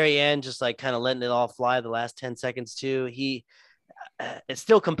the very end, just like kind of letting it all fly the last 10 seconds too. He is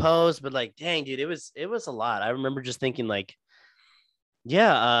still composed, but like, dang, dude, it was a lot. I remember just thinking like,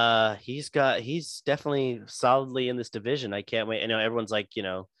 yeah, he's definitely solidly in this division. I can't wait. I know everyone's like,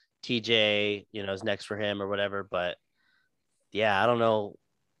 TJ, is next for him or whatever, but yeah, I don't know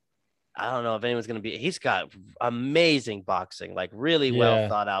I don't know if anyone's gonna be. He's got amazing boxing, like really well Yeah.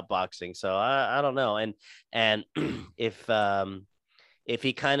 thought out boxing. So I don't know. And if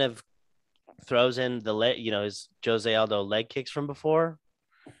he kind of throws in the leg, his Jose Aldo leg kicks from before,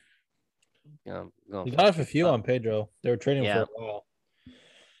 He got off a few on Pedro. They were training for Yeah. a while.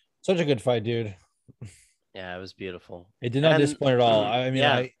 Such a good fight, dude. Yeah, it was beautiful. It did not And- disappoint at all. I mean,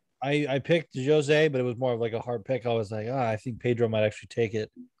 Yeah. I picked Jose, but it was more of like a hard pick. I was like, I think Pedro might actually take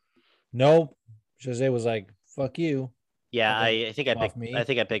it. Nope. Jose was like, fuck you. Yeah, Okay, I think I off picked. me. I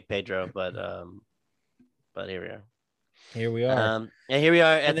think I picked Pedro, but here we are. Here we are. And here we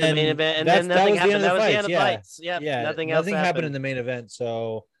are at And the then main event, and that's- then that nothing was the end happened. of the That was the end of the fights, fights. Yep, Yeah. nothing else happened in the main event.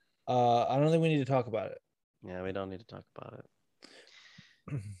 So I don't think we need to talk about it. Yeah, we don't need to talk about it.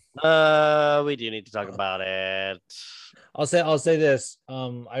 We do need to talk about it. I'll say this.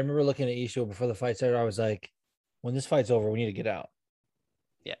 I remember looking at Isho before the fight started. I was like, when this fight's over, we need to get out.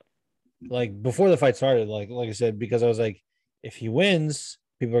 Yeah. Like before the fight started, like I said, because I was like, if he wins,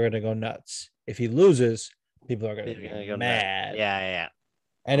 people are gonna go nuts. If he loses, people are gonna go mad. Yeah.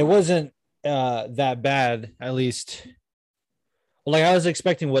 And it wasn't that bad, at least. Like I was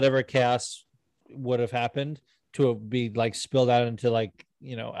expecting whatever chaos would have happened to be like spilled out into like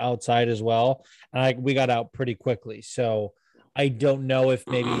outside as well, and we got out pretty quickly. So I don't know if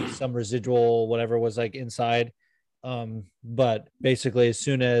maybe some residual whatever was like inside, but basically as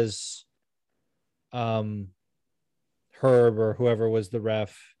soon as Herb or whoever was the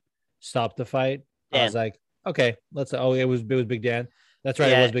ref stopped the fight, I was like, okay, let's. Oh, it was Big Dan. That's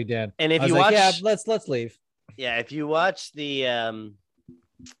right, it was Big Dan. And if I was you like, watch, let's leave. Yeah, if you watch the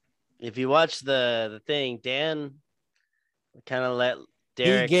thing, Dan kind of let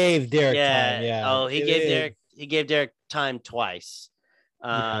Derek. He gave Derek time. Yeah. Oh, he gave Derek time twice.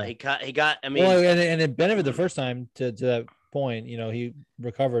 He got. I mean, well, and it benefited the first time to that point. He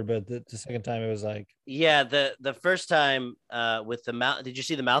recovered, but the second time it was like. Yeah, the first time with the mouth. Did you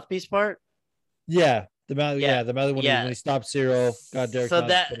see the mouthpiece part? Yeah, the mouth. Yeah, the mouth when he stopped Cyril, got Derek. So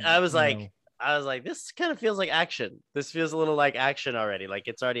I was like, this kind of feels like action. This feels a little like action already. Like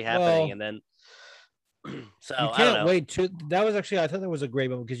it's already happening, and then. So you can't wait to. That was actually, I thought that was a great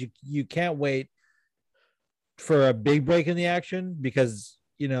moment because you can't wait for a big break in the action because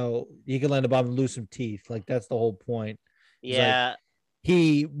he can land a bomb and lose some teeth. Like that's the whole point. Yeah.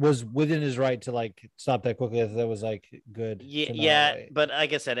 He was within his right to like stop that quickly. I thought that was like good. Yeah, but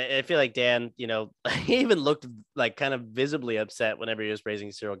like I said, I feel like Dan, he even looked like kind of visibly upset whenever he was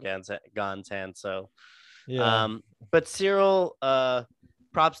raising Cyril Gane's hand. So, yeah. But Cyril,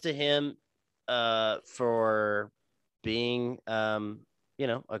 props to him, for being, a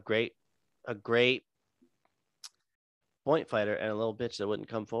great point fighter and a little bitch that wouldn't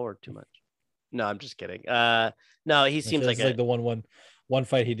come forward too much. No, I'm just kidding. No, he seems like the one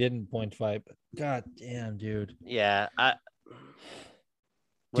fight he didn't point fight, but god damn, dude. Yeah. Do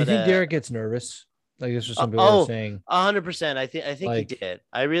you think Derek gets nervous? Like this was some people were saying. 100%. I think like, he did.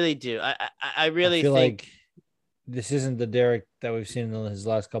 I really do. I really feel think like this isn't the Derek that we've seen in his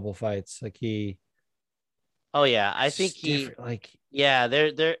last couple of fights. Like he. Oh yeah, I think he like. Yeah,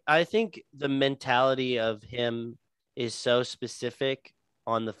 there. I think the mentality of him is so specific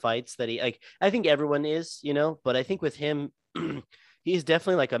on the fights that he like. I think everyone is, but I think with him, he's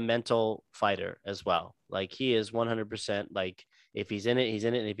definitely like a mental fighter as well. Like he is 100%. Like if he's in it, he's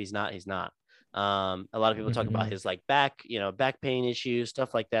in it, and if he's not, he's not. A lot of people talk about his like back pain issues,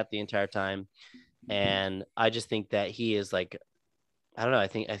 stuff like that the entire time. And I just think that he is like, I don't know. I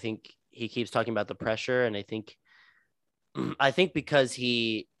think he keeps talking about the pressure, and I think because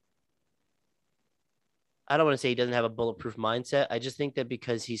I don't want to say he doesn't have a bulletproof mindset. I just think that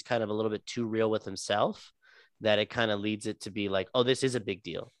because he's kind of a little bit too real with himself, that it kind of leads it to be like, oh, this is a big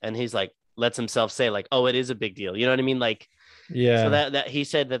deal. And he's like, lets himself say like, oh, it is a big deal. You know what I mean? Like, yeah. So that he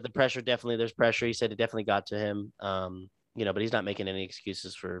said that the pressure, there's pressure. He said it definitely got to him. But he's not making any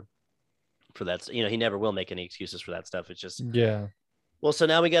excuses for that. He never will make any excuses for that stuff. It's just, yeah. Well, so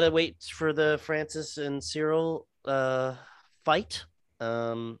now we got to wait for the Francis and Cyril fight,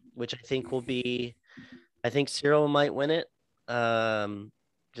 which I think will be, I think Cyril might win it.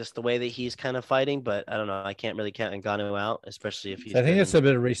 Just the way that he's kind of fighting, but I don't know. I can't really count Ngannou out, especially if he's. I think it's a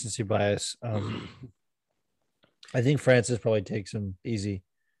bit of recency bias. I think Francis probably takes him easy.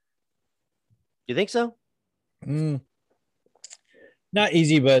 You think so? Not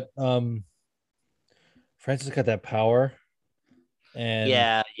easy, but Francis got that power. And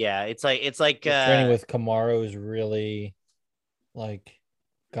yeah, it's like training with Kamaru is really like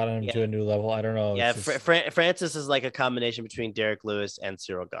got him to a new level. I don't know. Yeah, Francis is like a combination between Derek Lewis and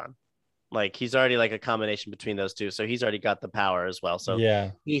Cyril Gane. Like he's already like a combination between those two. So he's already got the power as well. So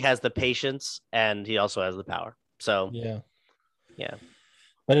Yeah. he has the patience and he also has the power. So Yeah. yeah.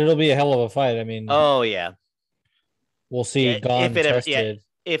 But it'll be a hell of a fight. I mean, Oh yeah. we'll see Yeah. Gon tested,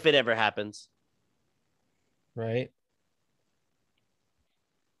 If it ever happens. right?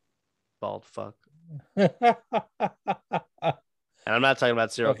 Bald fuck. Fucking And I'm not talking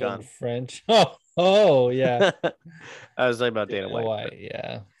about Cyril Khan. French. Oh yeah. I was talking about Dana White. White,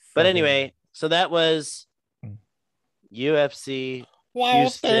 yeah. But Fucking- anyway, so that was UFC Why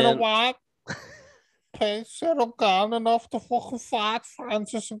Houston. Dana White pay Cyril Khan enough to fucking fight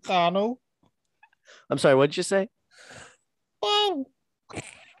Francis Ngannou? I'm sorry, what did you say? Oh.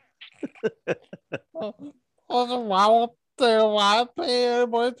 Why would Dana White pay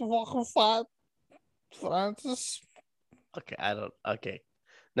anybody to fucking fight Francis? Okay.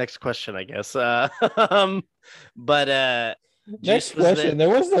 Next question, I guess. But Next question. There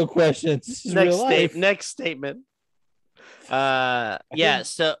was no questions. This is real life. Next statement. Yeah,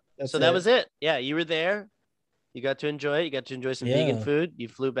 so that was it. Yeah, you were there. You got to enjoy it. You got to enjoy some vegan food. You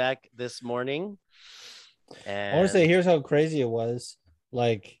flew back this morning. And I want to say, here's how crazy it was.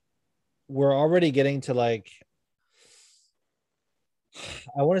 Like, we're already getting to like,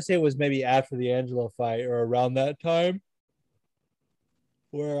 I want to say it was maybe after the Angela fight or around that time,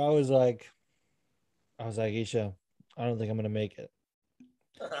 where I was like, Isha, I don't think I'm gonna make it.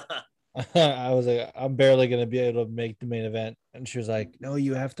 I was like, I'm barely gonna be able to make the main event, and she was like, no,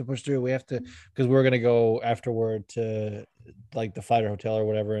 you have to push through. We have to, because we're gonna go afterward to like the fighter hotel or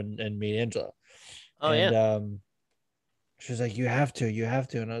whatever and meet Angela. Oh, and, yeah. She was like, you have to,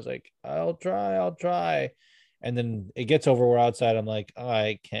 and I was like, I'll try. And then it gets over, we're outside. I'm like,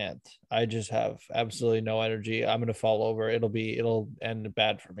 I can't. I just have absolutely no energy. I'm gonna fall over. It'll end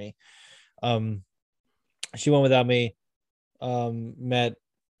bad for me. She went without me. Met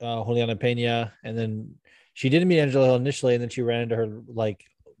Juliana Pena, and then she didn't meet Angela Hill initially, and then she ran into her like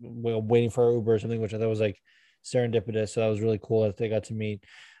waiting for her Uber or something, which I thought was like serendipitous. So that was really cool that they got to meet.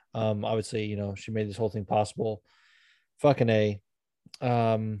 Obviously, she made this whole thing possible. Fucking A. Well,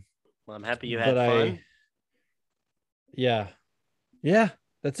 I'm happy you had fun. Yeah,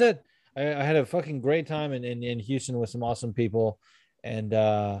 that's it. I had a fucking great time in Houston with some awesome people, and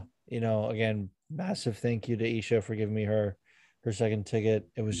again, massive thank you to Isha for giving me her second ticket.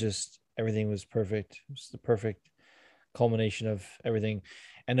 It was just, everything was perfect. It was the perfect culmination of everything,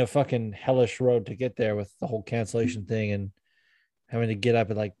 and a fucking hellish road to get there with the whole cancellation thing and having to get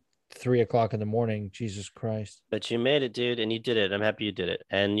up at like 3:00 in the morning. Jesus Christ. But you made it, dude, and you did it. I'm happy you did it.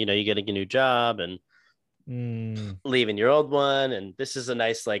 And you're getting a new job and leaving your old one, and this is a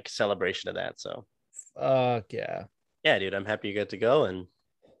nice like celebration of that. So yeah, dude, I'm happy you got to go, and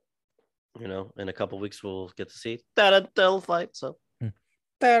in a couple weeks we'll get to see that fight. So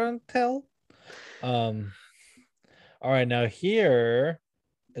all right, now here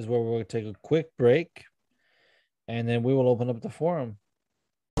is where we're going to take a quick break, and then we will open up the forum.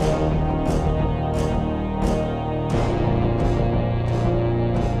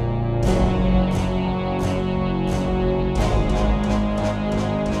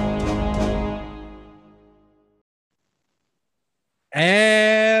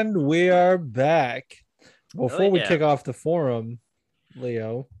 And we are back. Before we kick off the forum,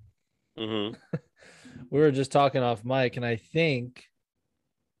 Leo, we were just talking off mic, and I think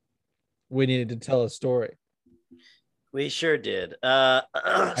we needed to tell a story. We sure did. I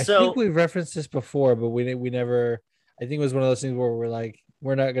think we referenced this before, but we never. I think it was one of those things where we're like,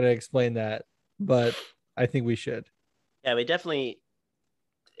 we're not going to explain that, but I think we should. Yeah, we definitely.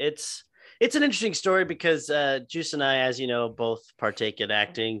 It's an interesting story because Juice and I, as you know, both partake in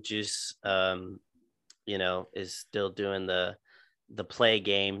acting. Juice, is still doing the play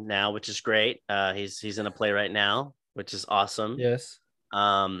game now, which is great. He's in a play right now, which is awesome. Yes.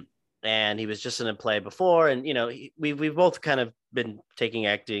 And he was just in a play before, and we've both kind of been taking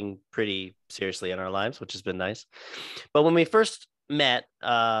acting pretty seriously in our lives, which has been nice. But when we first met,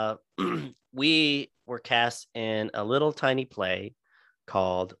 we were cast in a little tiny play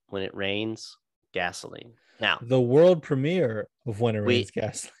called When It Rains Gasoline. Now, the world premiere of When It Rains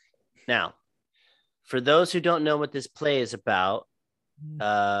Gasoline. Now, for those who don't know what this play is about,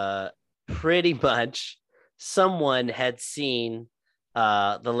 pretty much someone had seen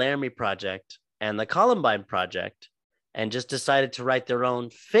the Laramie Project and the Columbine Project and just decided to write their own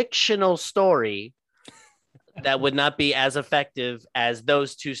fictional story that would not be as effective as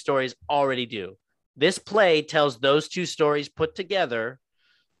those two stories already do. This play tells those two stories put together,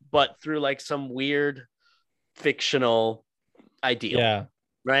 but through like some weird fictional ideal. Yeah.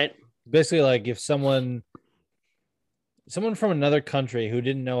 Right? Basically, like if someone someone from another country who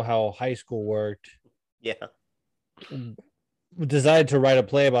didn't know how high school worked Yeah. decided to write a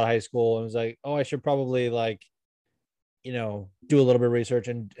play about high school and was like, oh, I should probably like, do a little bit of research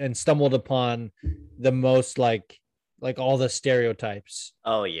and stumbled upon the most like all the stereotypes.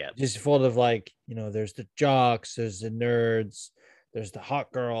 Oh yeah. Just full of like, there's the jocks, there's the nerds, there's the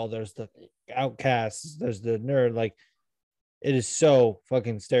hot girl, there's the outcasts, there's the nerd. Like it is so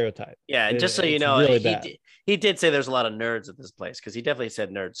fucking stereotyped. Yeah, and just so you It's know, really bad. he did say there's a lot of nerds at this place because he definitely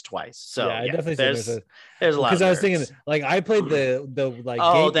said nerds twice. So Yeah, I yeah, definitely there's a lot of because I was nerds. thinking like I played the like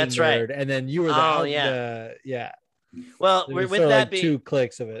Oh, gaming that's nerd, right. and then you were Oh, yeah. yeah. Well, There was with sort of that like being two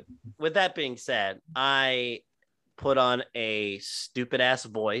clicks of it. with that being said, I put on a stupid ass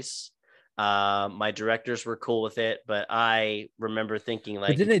voice. My directors were cool with it, but I remember thinking But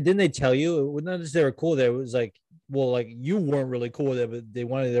like, didn't they tell you it was not just they were cool? There was like, well, like you weren't really cool with it, but they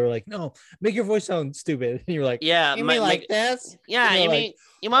were like, no, make your voice sound stupid. And you're like, yeah, you mean like this? yeah, And they're you like, mean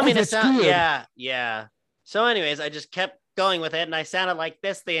you want "Oh, me to that's sound? good." Yeah, yeah. So, anyways, I just kept going with it, and I sounded like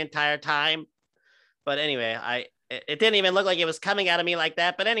this the entire time. But anyway, it didn't even look like it was coming out of me like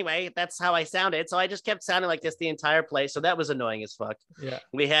that. But anyway, that's how I sounded. So I just kept sounding like this the entire play. So that was annoying as fuck. Yeah.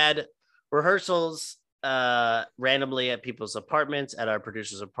 We had rehearsals randomly at people's apartments, at our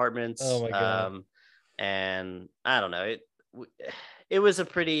producers' apartments. Oh my God. And I don't know. It was a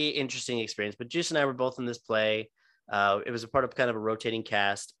pretty interesting experience. But Juice and I were both in this play. It was a part of kind of a rotating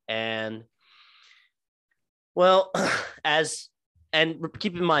cast. And well,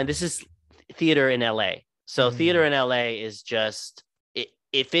 keep in mind, this is theater in LA. So theater in LA is just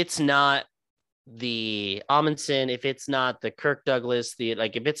if it's not the Amundsen, if it's not the Kirk Douglas,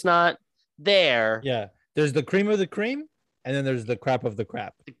 if it's not there, Yeah. There's the cream of the cream, and then there's the crap of the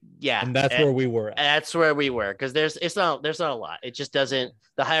crap. yeah, And that's where we were at. That's where we were because there's not a lot. It just doesn't.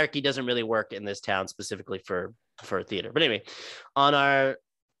 The hierarchy doesn't really work in this town specifically for theater. But anyway,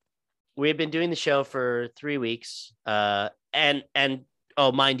 we've been doing the show for 3 weeks. And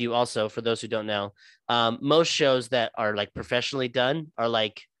oh, mind you, also for those who don't know, most shows that are like professionally done are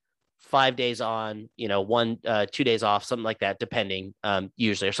like 5 days on, 2 days off, something like that, depending,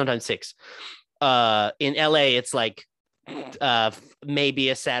 usually, or sometimes 6. In LA, it's like maybe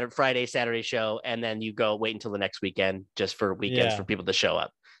a Friday, Saturday show, and then you go wait until the next weekend just for weekends for people to show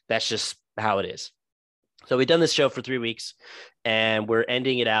up. That's just how it is. So we've done this show for 3 weeks and we're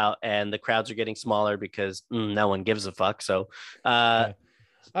ending it out and the crowds are getting smaller because no one gives a fuck. So I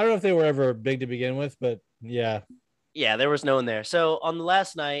don't know if they were ever big to begin with, but yeah, there was no one there. So on the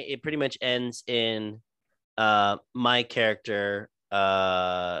last night, it pretty much ends in my character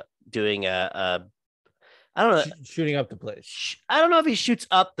doing I don't know, shooting up the place. I don't know if he shoots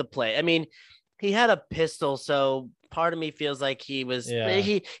up the play. I mean, he had a pistol, so part of me feels like he was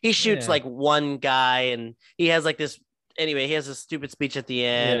he shoots like one guy, and he has like this. Anyway, he has a stupid speech at the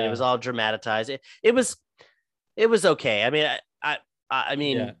end. And it was all dramatized. It was okay. I mean, I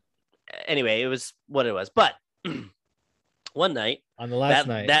mean, anyway, it was what it was. But one night on the last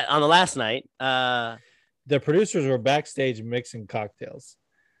night, the producers were backstage mixing cocktails.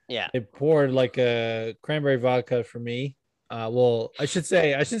 Yeah, they poured like a cranberry vodka for me. Well, I shouldn't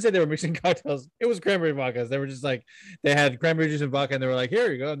say they were mixing cocktails. It was cranberry vodkas. They were just like, they had cranberry juice and vodka, and they were like,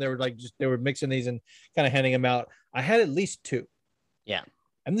 here you go. And they were like, they were mixing these and kind of handing them out. I had at least 2. Yeah.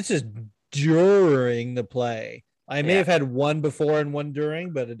 And this is during the play. I may have had one before and one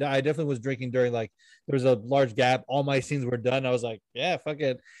during, but I definitely was drinking during, like, there was a large gap. All my scenes were done. I was like, yeah, fuck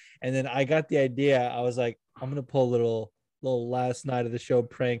it. And then I got the idea. I was like, I'm going to pull a little last night of the show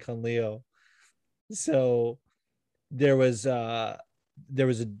prank on Leo. So there was a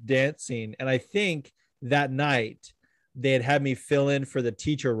dance scene, and I think that night they had me fill in for the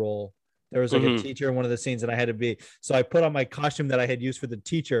teacher role. There was like a teacher in one of the scenes, and I had to be. So I put on my costume that I had used for the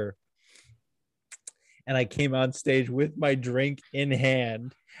teacher, and I came on stage with my drink in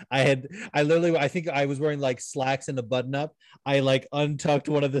hand. I think I was wearing like slacks and a button up. I like untucked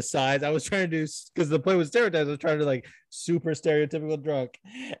one of the sides. I was trying to do, because the play was stereotyped, I was trying to like super stereotypical drunk,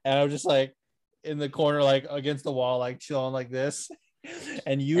 and I was just like in the corner, like against the wall, like chilling like this.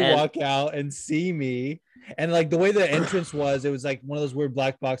 And you walk out and see me, and like the way the entrance was, it was like one of those weird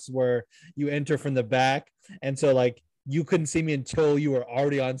black boxes where you enter from the back, and so like you couldn't see me until you were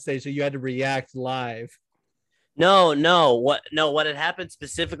already on stage, so you had to react live. No. What had happened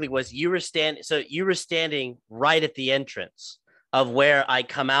specifically was you were standing right at the entrance of where I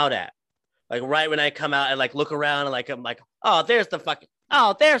come out at, like right when I come out and like look around and like I'm like, oh, there's the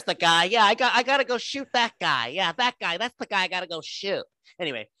guy. Yeah, I gotta go shoot that guy. Yeah, that guy. That's the guy I gotta go shoot.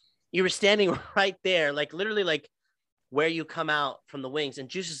 Anyway, you were standing right there, like literally like where you come out from the wings, and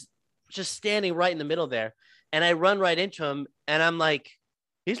Juice is just standing right in the middle there. and I run right into him, and I'm like,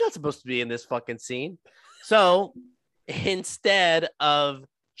 he's not supposed to be in this fucking scene. So instead of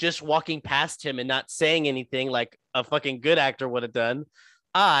just walking past him and not saying anything like a fucking good actor would have done,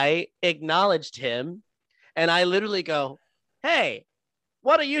 I acknowledged him, and I literally go, "Hey,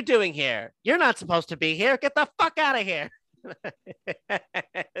 what are you doing here? You're not supposed to be here. Get the fuck out of here."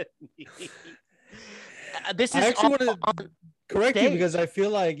 This is I actually all want to correct you stage. because I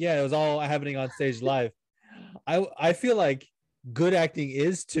feel like it was all happening on stage live. I feel like good acting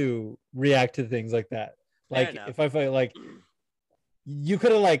is to react to things like that. Fair Like enough. if I felt like you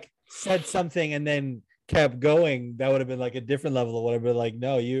could have like said something and then kept going, that would have been like a different level of whatever. Like,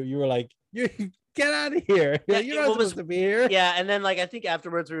 no, you were like, you get out of here. Yeah, You're not what supposed to be here. Yeah, and then like I think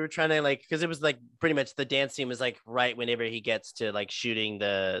afterwards we were trying to like, because it was like pretty much the dance scene was like right whenever he gets to like shooting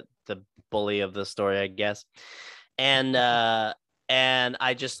the bully of the story, I guess. And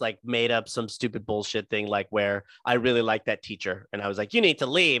I just like made up some stupid bullshit thing like where I really like that teacher, and I was like, you need to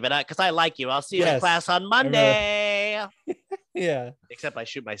leave, and because I like you, I'll see you in Yes, class on I remember. Monday. Yeah, Except I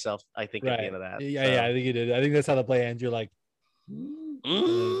shoot myself, I think, at the right. end of that. Yeah, so. yeah, I think you did. I think that's how the play ends. You're like,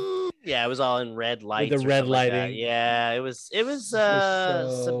 Yeah, it was all in red lights. the or red something like that. lighting. Yeah, it was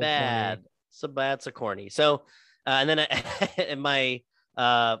so so bad, so corny. So and then in my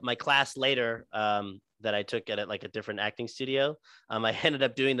my class later that I took at like a different acting studio, I ended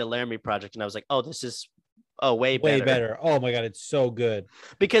up doing the Laramie Project, and I was like, oh, this is way better. Oh my god, it's so good.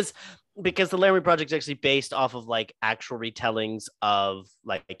 because the Laramie Project is actually based off of like actual retellings of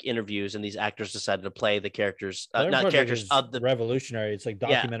like interviews, and these actors decided to play the characters, not characters of the revolutionary. It's like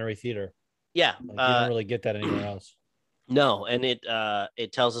documentary theater. Yeah, like, you don't really get that anywhere else. No, and it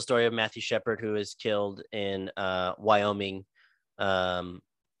tells the story of Matthew Shepard, who is killed in Wyoming, I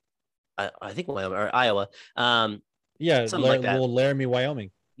think Wyoming or Iowa, yeah, something like that. Laramie,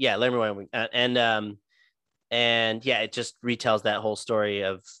 Wyoming. Yeah, Laramie, Wyoming, and yeah, it just retells that whole story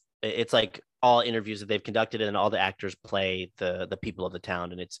of, it's like all interviews that they've conducted, and all the actors play the people of the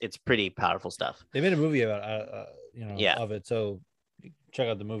town, and it's pretty powerful stuff. They made a movie about of it, so check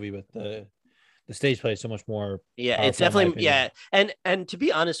out the movie. But the stage play is so much more. Yeah, it's definitely and to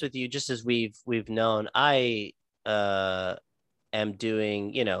be honest with you, just as we've known, I am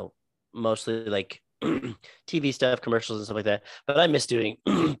doing mostly like TV stuff, commercials and stuff like that, but I miss doing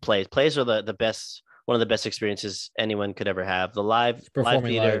plays are the best, one of the best experiences anyone could ever have. The live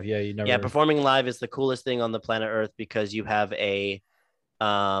theater, performing live is the coolest thing on the planet Earth, because you have a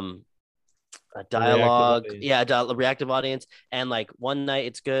dialogue, a reactive audience, and like one night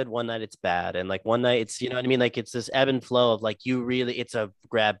it's good, one night it's bad, and like one night it's, you know what I mean, like it's this ebb and flow of like, it's a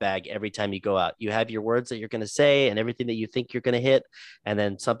grab bag every time you go out. You have your words that you're going to say and everything that you think you're going to hit, and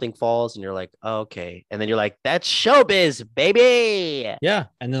then something falls and you're like, oh, okay, and then you're like, that's showbiz, baby. Yeah,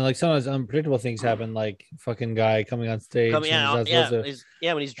 and then like sometimes unpredictable things happen, like fucking guy coming on stage. When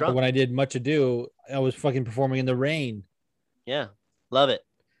he's drunk. When I did Much Ado, I was fucking performing in the rain. Yeah, love it.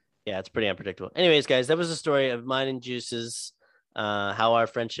 Yeah, it's pretty unpredictable. Anyways, guys, that was the story of mine and Juice's, how our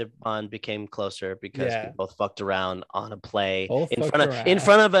friendship bond became closer because we both fucked around on a play in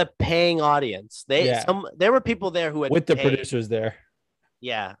front of a paying audience. There were people there who had with the producers there.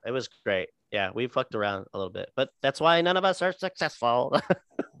 Yeah, it was great. Yeah, we fucked around a little bit, but that's why none of us are successful.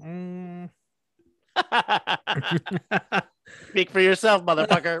 Speak for yourself,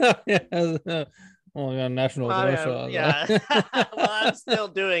 motherfucker. Oh my god, national commercial. Yeah. Well, I'm still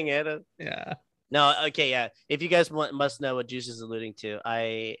doing it. Yeah. No, okay, yeah. If you guys must know what Juice is alluding to,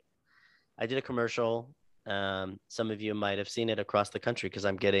 I did a commercial. Some of you might have seen it across the country because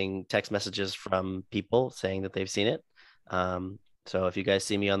I'm getting text messages from people saying that they've seen it. So if you guys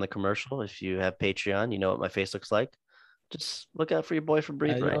see me on the commercial, if you have Patreon, you know what my face looks like. Just look out for your boy from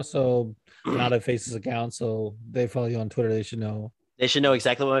Breathe Right. Also, not a Faces account, so they follow you on Twitter. They should know. They should know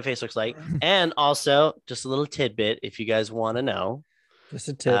exactly what my face looks like. And also, just a little tidbit, if you guys want to know, just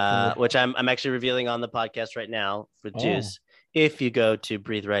a tip, which I'm actually revealing on the podcast right now for Juice. If you go to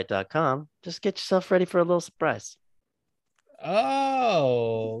breatheright.com, just get yourself ready for a little surprise.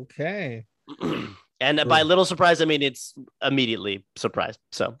 Oh, okay. And by little surprise, I mean it's immediately surprise.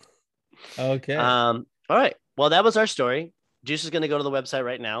 So, okay. All right. Well, that was our story. Juice is going to go to the website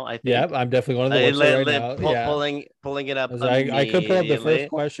right now. I think. Yeah, I'm definitely going to the website right now. Pulling it up. I could pull up the first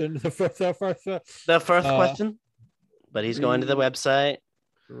question. The first question. But he's going to the website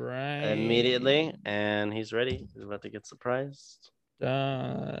immediately, and he's ready. He's about to get surprised.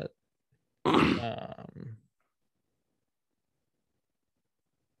 I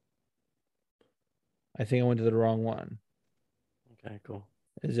think I went to the wrong one. Okay, cool.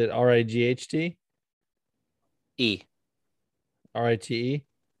 Is it RIGHT? E. RITE?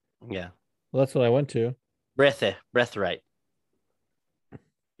 Yeah. Well, that's what I went to. Breathe Breathe.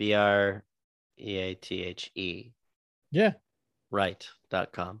 Yeah,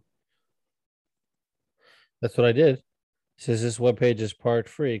 Right.com. that's what I did. It says this webpage is part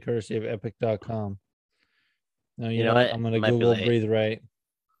free, courtesy of epic.com. Now, you know what? I'm going to Google Breathe Right.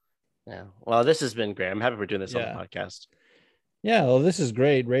 Yeah. Well, this has been great. I'm happy we're doing this on Yeah. the podcast. Yeah, well, this is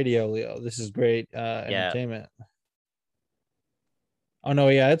great radio, Leo. This is great entertainment. Oh, no,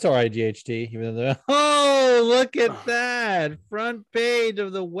 yeah, it's all right, GHD. Even though oh, look at that. Front page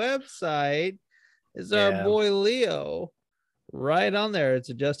of the website is our boy Leo. Right on there. It's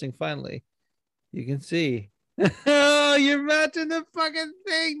adjusting finally. You can see. Oh, you're matching the fucking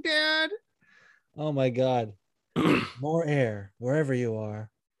thing, dude. Oh, my God. More air wherever you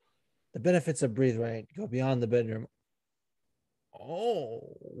are. The benefits of Breathe Right go beyond the bedroom.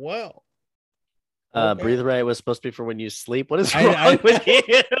 Oh, well. Okay. Breathe Right was supposed to be for when you sleep. What is wrong with you?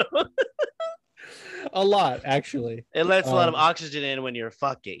 A lot, actually. It lets a lot of oxygen in when you're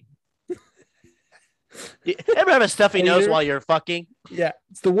fucking. You ever have a stuffy nose while you're fucking? Yeah,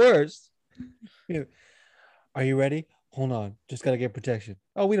 it's the worst. Are you ready? Hold on. Just got to get protection.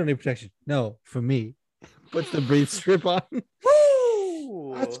 Oh, we don't need protection. No, for me. Puts the breathe strip on.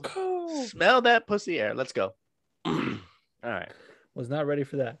 Woo! Let's go. Smell that pussy air. Let's go. All right. Was not ready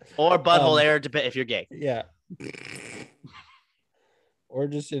for that. Or butthole air if you're gay. Yeah. Or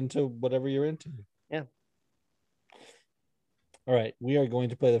just into whatever you're into. Yeah. All right. We are going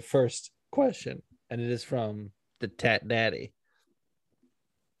to play the first question, and it is from the Tat Daddy,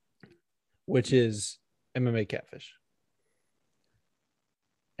 which is MMA Catfish.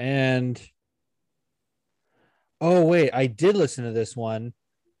 And oh wait, I did listen to this one,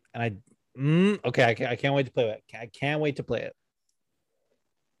 and okay, I can't wait to play it. I can't wait to play it.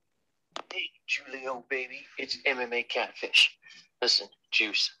 Hey, Julio, baby, it's MMA Catfish. Listen,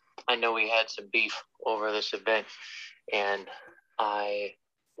 Juice, I know we had some beef over this event, and I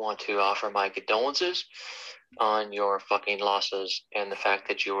want to offer my condolences on your fucking losses and the fact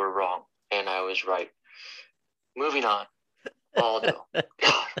that you were wrong and I was right. Moving on. Aldo.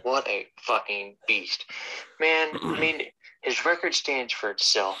 God, what a fucking beast. Man, I mean, his record stands for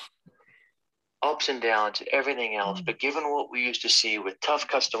itself. Ups and downs, everything else. But given what we used to see with Tough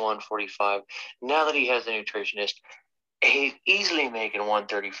Custom 145, now that he has a nutritionist, he's easily making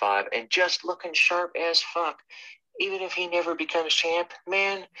 135 and just looking sharp as fuck. Even if he never becomes champ,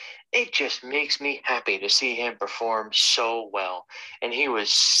 man, it just makes me happy to see him perform so well. And he was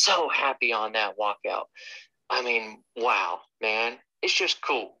so happy on that walkout. I mean, wow, man, it's just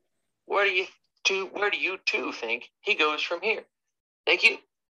cool. Where do you two think he goes from here? Thank you,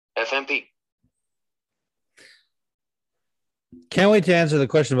 FMP. Can't wait to answer the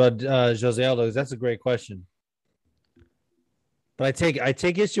question about Jose Aldo, because that's a great question. But I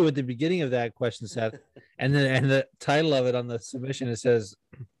take issue with the beginning of that question, Seth, and the title of it on the submission. It says,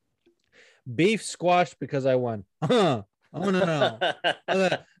 "Beef squashed because I won." Oh no,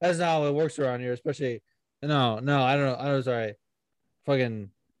 that's not how it works around here. Especially, no, I don't know. I was sorry. Fucking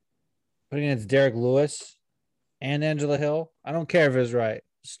putting against Derek Lewis and Angela Hill. I don't care if it's right.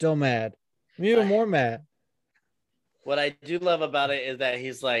 Still mad. I'm even more mad. What I do love about it is that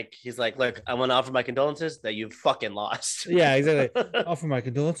he's like, look, I want to offer my condolences that you fucking lost. Yeah, exactly. Offer my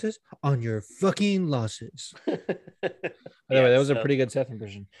condolences on your fucking losses. Anyway, that was a pretty good Seth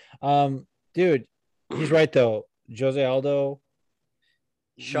impression. Dude, he's right though. Jose Aldo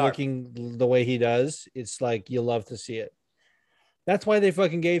working the way he does, it's like you love to see it. That's why they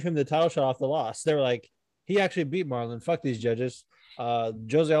fucking gave him the title shot off the loss. They were like, he actually beat Marlon. Fuck these judges.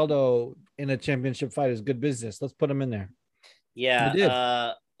 Jose Aldo in a championship fight is good business. Let's put him in there.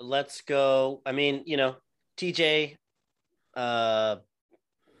 Yeah. Let's go. I mean, TJ, Rob.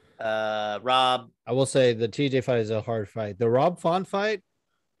 I will say the TJ fight is a hard fight. The Rob Font fight,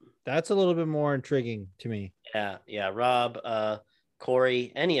 that's a little bit more intriguing to me. Yeah. Rob,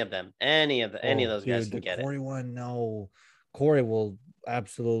 Corey, any of those guys can get Corey one, no. Corey will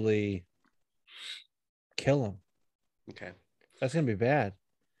absolutely kill him. Okay. That's gonna be bad.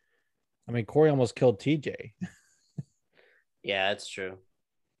 I mean, Corey almost killed TJ. Yeah, it's true.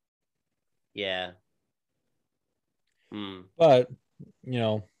 Yeah. But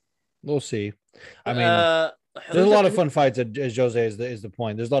we'll see. I mean, there's a lot of fun fights at Jose is the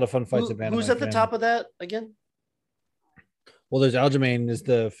point. There's a lot of fun fights at Bantamweight. Who's at the top of that again? Well, there's Aljamain is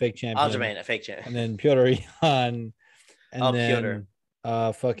the fake champion. Aljamain, a fake champion. And then Piotr Jan. And then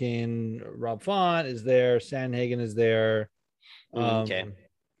fucking Rob Font is there. Sandhagen is there. Okay.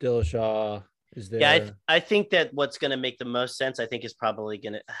 Dillashaw is there. Yeah, I think that what's going to make the most sense, I think, is probably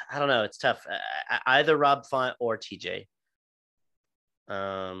going to, I don't know, it's tough. Either Rob Font or TJ.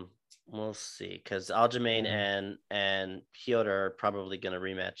 We'll see, because Aljamain Yeah. and Piotr are probably going to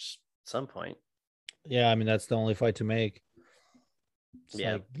rematch at some point. Yeah, I mean that's the only fight to make. It's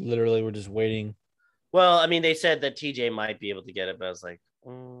Yeah. like literally we're just waiting. Well, I mean, they said that TJ might be able to get it, but I was like,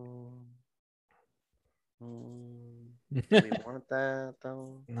 do we want that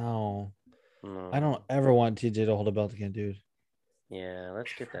though? No, No. I don't ever want TJ to hold a belt again, dude. Yeah,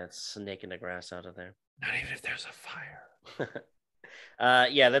 let's get that snake in the grass out of there. Not even if there's a fire.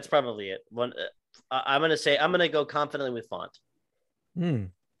 Yeah, that's probably it. I'm gonna go confidently with Font.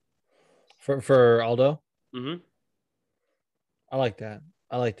 For Aldo, Mm-hmm. I like that.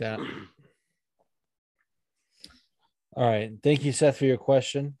 I like that. All right, thank you, Seth, for your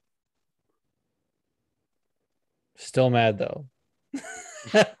question. Still mad though.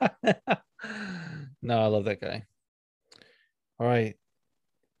 No, I love that guy. All right,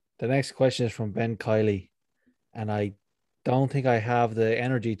 the next question is from Ben Kiley, and I don't think I have the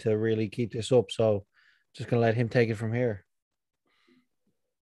energy to really keep this up, so just gonna let him take it from here.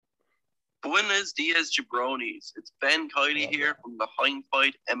 Buenos dias, jabronis. It's Ben Kiley here from the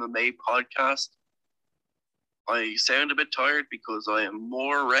Hindfight MMA podcast. I sound a bit tired because I am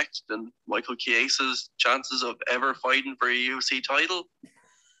more wrecked than Michael Chiesa's chances of ever fighting for a UFC title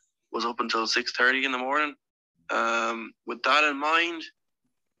was up until 6:30 in the morning. With that in mind,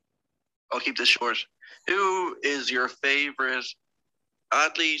 I'll keep this short. Who is your favorite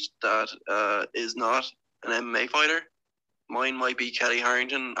athlete that is not an MMA fighter? Mine might be Kelly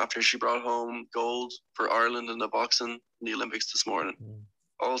Harrington after she brought home gold for Ireland in the boxing in the Olympics this morning.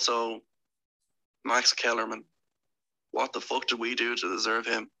 Also, Max Kellerman. What the fuck did we do to deserve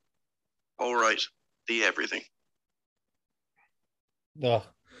him? All right, the everything. Ugh.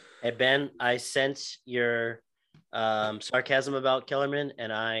 Hey Ben, I sense your sarcasm about Kellerman,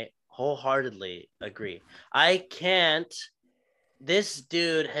 and I wholeheartedly agree. I can't. This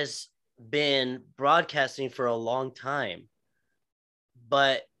dude has been broadcasting for a long time,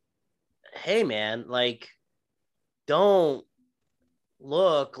 but hey, man, like, don't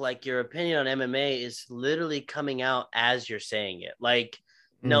look like your opinion on MMA is literally coming out as you're saying it. Like,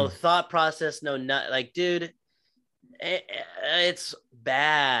 no thought process, no nut. Like, dude, it's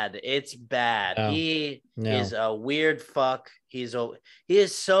bad. It's bad. No. He No. is a weird fuck. He is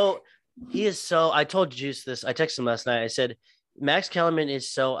so. I told Juice this. I texted him last night. I said, Max Kellerman is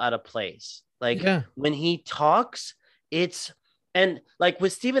so out of place. Like, Yeah. when he talks, it's, and like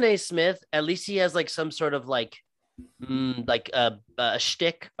with Stephen A. Smith, at least he has like some sort of like a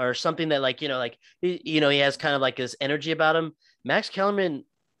shtick or something that, like, like he has kind of like this energy about him. Max Kellerman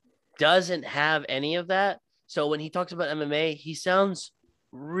doesn't have any of that. So when he talks about MMA, he sounds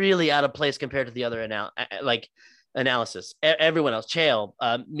really out of place compared to the other analysis. Everyone else, Chael,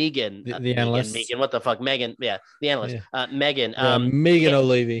 Megan, The analysts. Megan, what the fuck, Megan, yeah, the analyst, Megan, Megan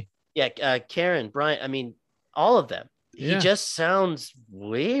O'Leary, Karen, Brian. I mean, all of them. Yeah. He just sounds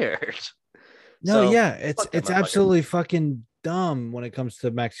weird. No, So, yeah, fuck that it's motherfucker. absolutely fucking dumb when it comes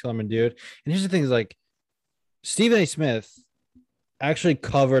to Max Kellerman, dude. And here's the thing: is like Stephen A. Smith actually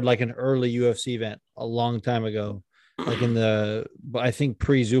covered like an early UFC event a long time ago, like in the I think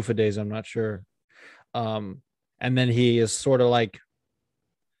pre-Zuffa days. I'm not sure. And then he is sort of like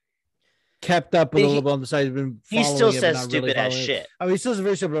kept up a little bit on the side. He's been He following still it, but says not stupid really ass following it. shit. I mean, he still is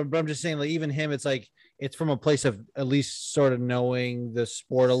very stupid, but I'm just saying, like, even him, it's like it's from a place of at least sort of knowing the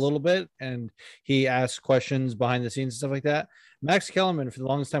sport a little bit, and he asks questions behind the scenes and stuff like that. Max Kellerman for the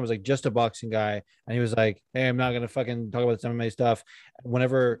longest time was like just a boxing guy, and he was like, "Hey, I'm not gonna fucking talk about this MMA stuff."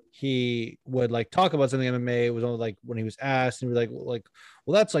 Whenever he would like talk about something MMA, it was only like when he was asked, and he would like,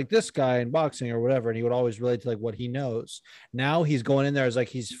 well, that's like this guy in boxing or whatever, and he would always relate to like what he knows. Now he's going in there as like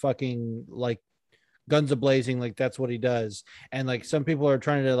he's fucking like guns a blazing, like that's what he does. And like some people are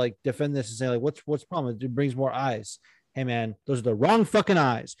trying to like defend this and say like, what's the problem? It brings more eyes. Hey man, those are the wrong fucking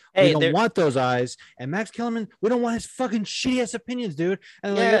eyes. Hey, we don't want those eyes. And Max Kellerman, we don't want his fucking shitty ass opinions, dude.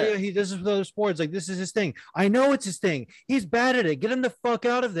 And like, Yeah. he does this with other sports. Like this is his thing. I know it's his thing. He's bad at it. Get him the fuck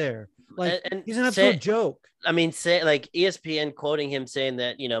out of there. Like And he's an absolute joke. I mean, say like ESPN quoting him saying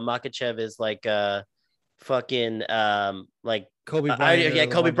that Makachev is like fucking like Kobe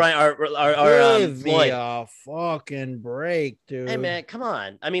Bryant. Kobe Bryant or Give me Floyd. a fucking break, dude. Hey man, come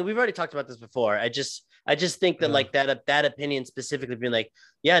on. I mean, we've already talked about this before. I just think that like that opinion specifically being like,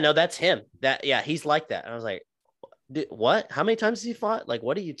 yeah, no, that's him. He's like that. And I was like, dude, what? How many times has he fought? Like,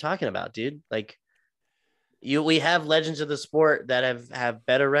 what are you talking about, dude? Like, we have legends of the sport that have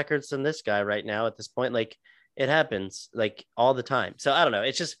better records than this guy right now at this point. Like, it happens like all the time. So I don't know.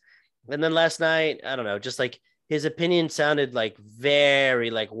 It's just, and then last night, I don't know, just like his opinion sounded like very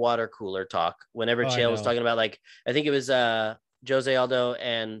like water cooler talk whenever Chael was talking about, like, I think it was Jose Aldo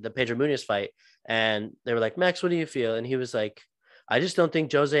and the Pedro Munoz fight, and they were like, Max, what do you feel? And he was like, I just don't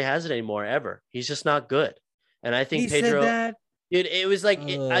think Jose has it anymore ever. He's just not good. And I think He Pedro, said that. it was like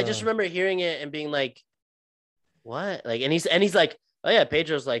I just Ugh. remember hearing it and being like, what? Like, and he's like, oh yeah,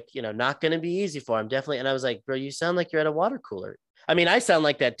 Pedro's like, not gonna be easy for him, definitely. And I was like, bro, you sound like you're at a water cooler. I mean, I sound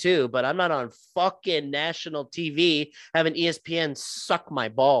like that too, but I'm not on fucking national TV having ESPN suck my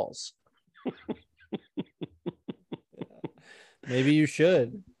balls. Maybe you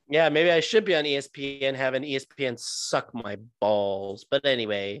should. Yeah, maybe I should be on ESPN having ESPN suck my balls. But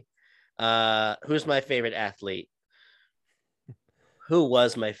anyway, who's my favorite athlete? Who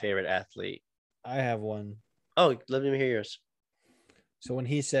was my favorite athlete? I have one. Oh, let me hear yours. So when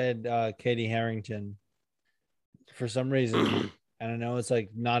he said Katie Harrington, for some reason, and I know it's like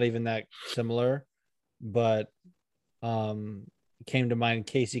not even that similar, but came to mind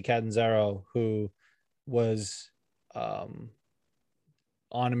Casey Catanzaro, who was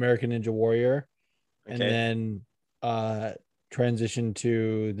on American Ninja Warrior, and then transitioned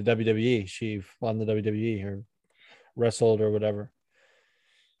to the WWE. She won the WWE or wrestled or whatever.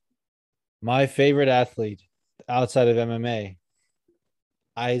 My favorite athlete outside of MMA,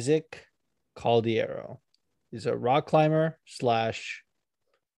 Isaac Caldiero. He's a rock climber / I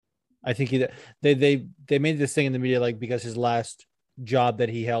think they made this thing in the media like because his last job that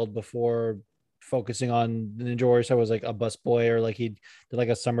he held before focusing on the Ninja Warrior stuff was like a busboy, or like he did like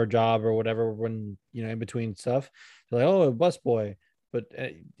a summer job or whatever when in between stuff. They're like, oh, a busboy. But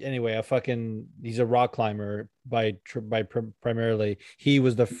anyway, he's a rock climber primarily. He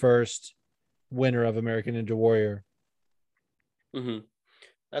was the first winner of American Ninja Warrior. Mm-hmm.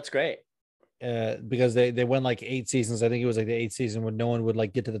 That's great. Because they went like 8 seasons. I think it was like the 8th season when no one would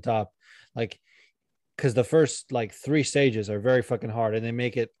like get to the top, like because the first like 3 stages are very fucking hard, and they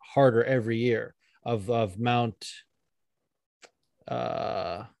make it harder every year. Of Mount,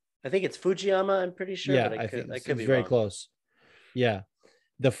 I think it's Fujiyama. I'm pretty sure. Yeah, but I think I it's could be very wrong. close. Yeah,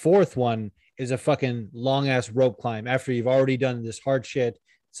 the 4th one is a fucking long ass rope climb. After you've already done this hard shit,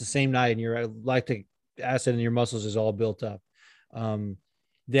 it's the same night, and your lactic acid in your muscles is all built up.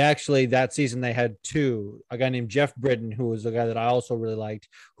 They actually that season they had 2. A guy named Jeff Britton, who was a guy that I also really liked,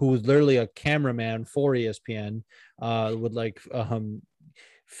 who was literally a cameraman for ESPN, would like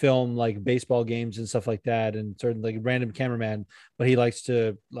film like baseball games and stuff like that, and certain like random cameraman, but he likes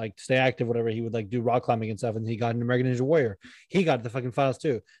to like stay active, whatever. He would like do rock climbing and stuff, and he got an American Ninja Warrior. He got the fucking finals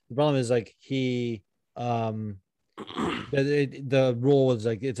too. The problem is like the rule was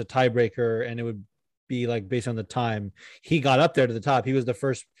like it's a tiebreaker, and it would be like based on the time. He got up there to the top. He was the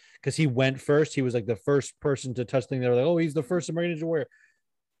first because he went first. He was like the first person to touch thing. They were like, oh, he's the first American Ninja Warrior.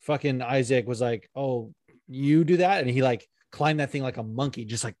 Fucking Isaac was like, oh, you do that, and he like climbed that thing like a monkey,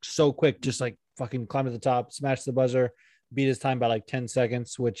 just like so quick, just like fucking climb to the top, smash the buzzer, beat his time by like 10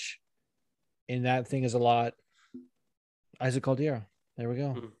 seconds, which in that thing is a lot. Isaac Caldiero. There we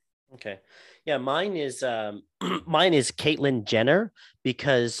go. Okay. Yeah, mine is Caitlyn Jenner,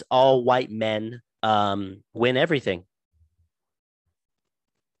 because all white men win everything.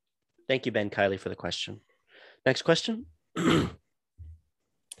 Thank you, Ben Kiley, for the question. Next question.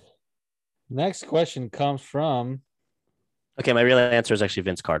 Next question comes from. Okay, my real answer is actually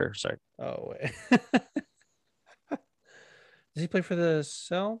Vince Carter. Sorry. Oh, wait. Does he play for the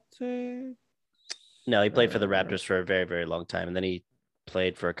Celtics? No, he played for the Raptors for a very, very long time, and then he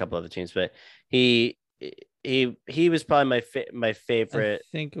played for a couple other teams. But he was probably my favorite. I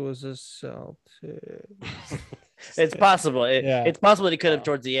think it was a Celtics. It's possible. It's possible that he could have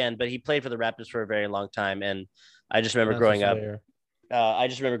towards the end, but he played for the Raptors for a very long time, and I just remember growing up.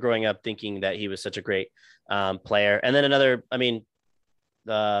 Thinking that he was such a great player. And then another,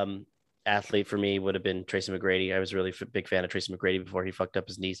 athlete for me would have been Tracy McGrady. I was a really big fan of Tracy McGrady before he fucked up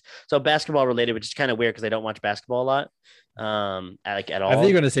his knees. So basketball related, which is kind of weird because I don't watch basketball a lot, at all. I think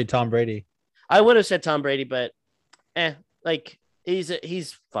you're going to say Tom Brady. I would have said Tom Brady, but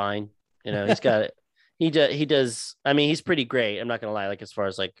he's fine. He's got it. He does. I mean, he's pretty great. I'm not going to lie. Like as far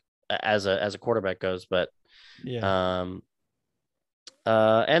as like as a quarterback goes, but yeah.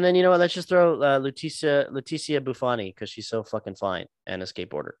 And then let's just throw Leticia Buffoni because she's so fucking fine and a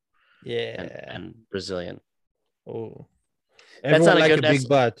skateboarder. Yeah, and Brazilian. Oh, that's not a big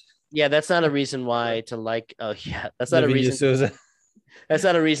butt. Yeah, that's not a reason why to like. Oh yeah, that's not a reason. That's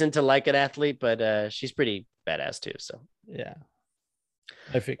not a reason to like an athlete, but she's pretty badass too. So yeah,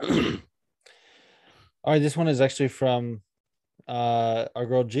 I think. All right, this one is actually from our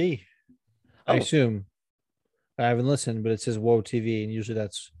girl G. I assume. I haven't listened, but it says Whoa TV, and usually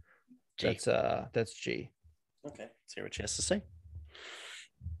that's G. That's G. Okay, let's hear what she has to say.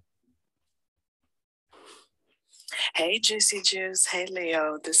 Hey, Juicy Juice. Hey,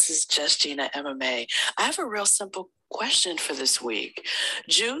 Leo. This is Just Gina MMA. I have a real simple question for this week.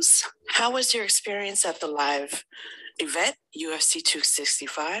 Juice, how was your experience at the live event, UFC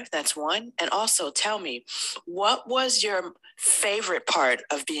 265? That's one. And also tell me, what was your favorite part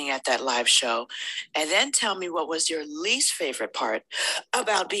of being at that live show? And then tell me what was your least favorite part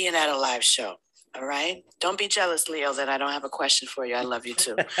about being at a live show. All right. Don't be jealous, Leo, that I don't have a question for you. I love you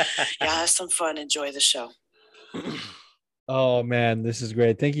too. Y'all have some fun. Enjoy the show. Oh man, this is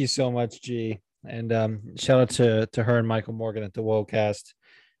great. Thank you so much, G. And shout out to her and Michael Morgan at the WOCast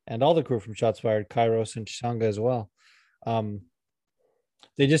and all the crew from Shots Fired, Kairos and Changa as well.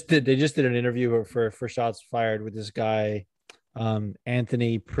 They just did an interview for Shots Fired with this guy,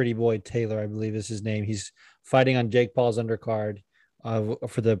 Anthony Pretty Boy Taylor, I believe is his name. He's fighting on Jake Paul's undercard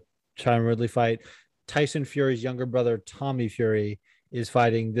for the Tyron Woodley fight. Tyson Fury's younger brother, Tommy Fury, is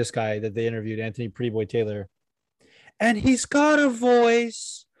fighting this guy that they interviewed, Anthony Pretty Boy Taylor. And he's got a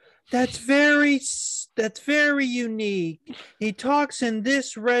voice that's very unique. He talks in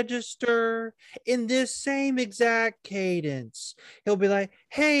this register, in this same exact cadence. He'll be like,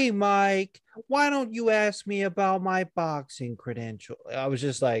 "Hey, Mike, why don't you ask me about my boxing credential?" I was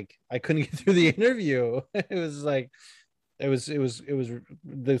just like, I couldn't get through the interview. It was like, it was.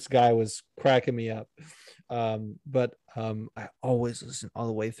 This guy was cracking me up. But I always listen all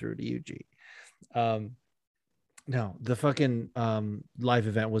the way through to UG. No, the fucking live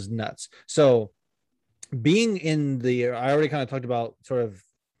event was nuts. So being in I already kind of talked about sort of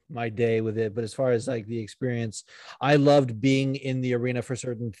my day with it, but as far as like the experience, I loved being in the arena for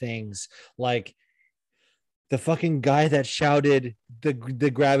certain things. Like the fucking guy that shouted the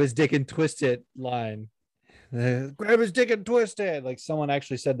grab his dick and twist it line. Grab his dick and twist it. Like someone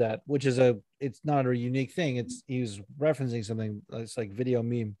actually said that, which is it's not a unique thing. He was referencing something. It's like video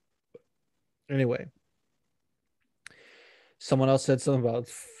meme. Anyway. Someone else said something about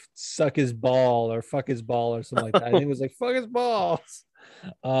suck his ball or fuck his ball or something like that. I think it was like fuck his balls.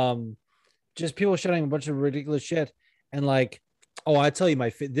 Just people shouting a bunch of ridiculous shit. And like, oh, I tell you,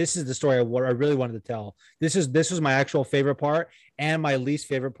 this is the story of what I really wanted to tell. This was my actual favorite part and my least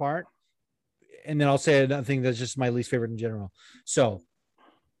favorite part. And then I'll say another thing that's just my least favorite in general. So,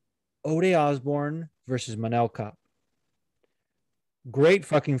 Ode Osborne versus Manel Kape. Great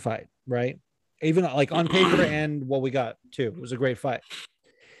fucking fight, right? Even like on paper and what we got too. It was a great fight.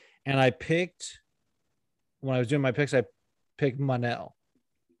 And when I was doing my picks, I picked Manel.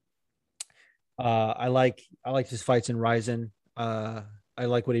 I like his fights in Ryzen. I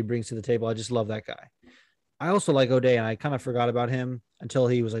like what he brings to the table. I just love that guy. I also like Ode, and I kind of forgot about him until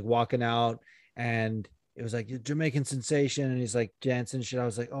he was like walking out and it was like Jamaican sensation and he's like dancing shit. I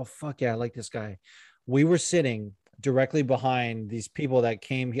was like, oh fuck yeah, I like this guy. We were sitting directly behind these people that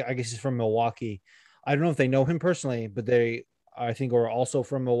came here. I guess he's from Milwaukee. I don't know if they know him personally, but I think are also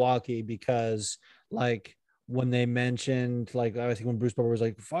from Milwaukee because like when they mentioned, like, I think when Bruce Buffer was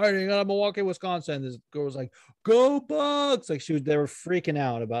like fighting out of Milwaukee, Wisconsin, this girl was like, "Go Bucks!" Like they were freaking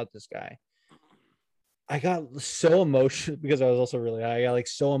out about this guy. I got so emotional because I was also I got like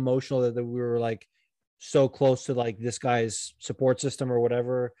so emotional that we were like so close to like this guy's support system or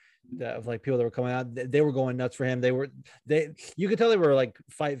whatever, that of like people that were coming out. They were going nuts for him. You could tell they were like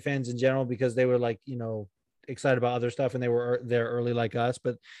fight fans in general because they were like, excited about other stuff and they were there early like us,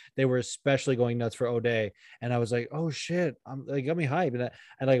 but they were especially going nuts for Ode. And I was like, oh shit, they got me hyped.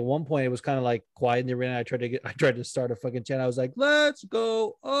 And like at one point it was kind of like quiet in the arena. I tried to start a fucking chant. I was like, let's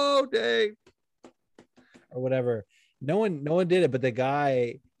go Ode or whatever. No one did it, but the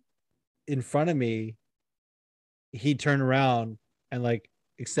guy in front of me, he turned around and like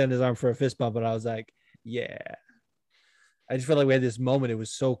extended his arm for a fist bump, and I was like, yeah. I just felt like we had this moment. It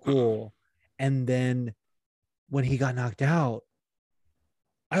was so cool. And then when he got knocked out,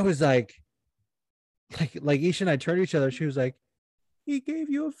 I was like Isha and I turned to each other. She was like, he gave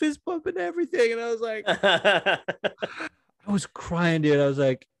you a fist bump and everything. And I was like, I was crying, dude. I was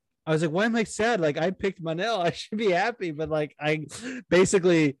like, why am I sad? Like, I picked Manel. I should be happy. But like, I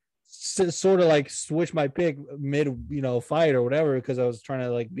basically sort of like switched my pick mid, fight or whatever, because I was trying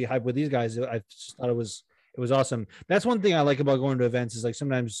to like be hyped with these guys. I just thought it was awesome. That's one thing I like about going to events is like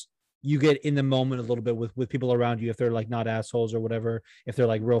sometimes you get in the moment a little bit with people around you. If they're like not assholes or whatever, if they're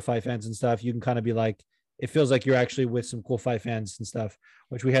like real fight fans and stuff, you can kind of be like, it feels like you're actually with some cool fight fans and stuff,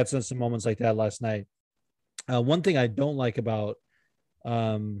 which we had some moments like that last night. One thing I don't like about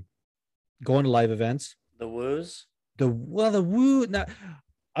going to live events, the woos, the woo. Not,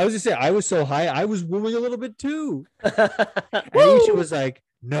 I was just saying, I was so high, I was wooing a little bit too. And she was like,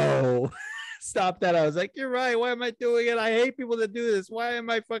 no. Stop that. I was like, you're right. Why am I doing it? I hate people that do this. Why am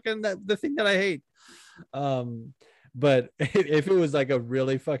I fucking the thing that I hate? But if it was like a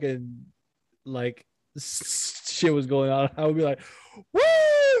really fucking like shit was going on, I would be like,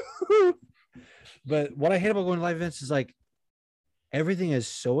 woo! But what I hate about going to live events is like everything is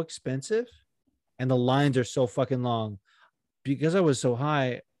so expensive and the lines are so fucking long. Because I was so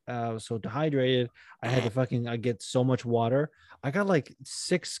high, so dehydrated, I had to I get so much water. I got like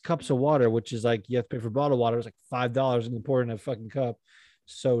 6 cups of water, which is like you have to pay for bottled water. It's like $5 and you pour it in a fucking cup.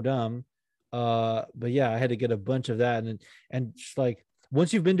 So dumb. But yeah, I had to get a bunch of that, and just like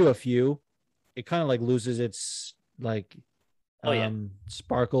once you've been to a few, it kind of like loses its like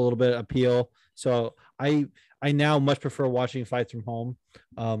sparkle a little bit, appeal. So I now much prefer watching fights from home,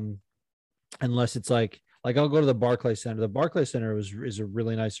 unless it's like I'll go to the Barclays Center. The Barclays Center is a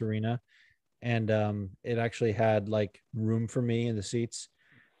really nice arena, and it actually had like room for me in the seats.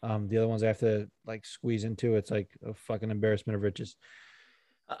 The other ones I have to like squeeze into. It's like a fucking embarrassment of riches.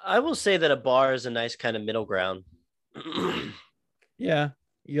 I will say that a bar is a nice kind of middle ground. Yeah,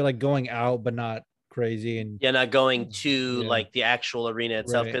 you're like going out, but not crazy, and yeah, not going to like the actual arena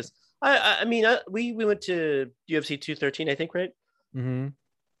itself. Because I mean, we went to UFC 213, I think, right? Mm-hmm.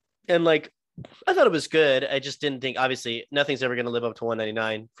 And like, I thought it was good. I just didn't think, obviously, nothing's ever going to live up to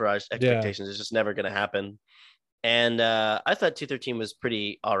 199 for our expectations. It's just never going to happen. And I thought 213 was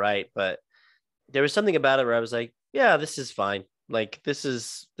pretty all right, but there was something about it where I was like, yeah, this is fine. Like, this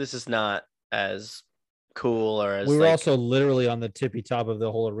is not as cool or as we were also literally on the tippy top of the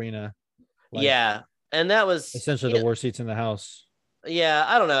whole arena. Like, yeah. And that was essentially the worst seats in the house. Yeah,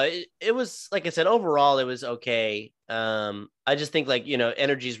 I don't know. It was, like I said, overall it was okay. I just think like,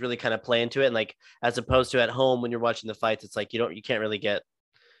 energies really kind of play into it. And like, as opposed to at home when you're watching the fights, it's like you can't really get,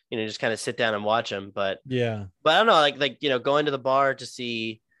 just kind of sit down and watch them. But I don't know, like going to the bar to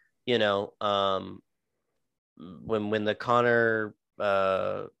see, when the Conor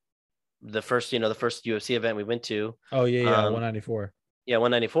the first UFC event we went to. 194. Yeah,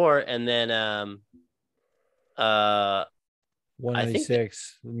 194, and then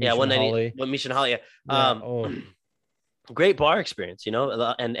 196. 190. Misha Holly. Great bar experience, and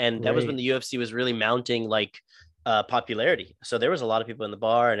that was when the UFC was really mounting like popularity. So there was a lot of people in the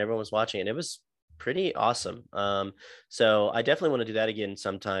bar, and everyone was watching, and it was pretty awesome. So I definitely want to do that again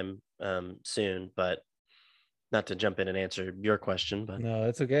sometime soon, but not to jump in and answer your question, but no,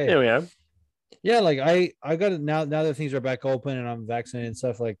 that's okay. Here we are. Yeah, like I got it now that things are back open and I'm vaccinated and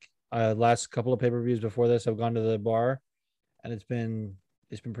stuff. Like last couple of pay-per-views before this, I've gone to the bar, and it's been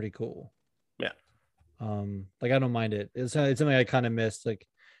pretty cool. Yeah. Like I don't mind it. It's something I kind of missed. Like,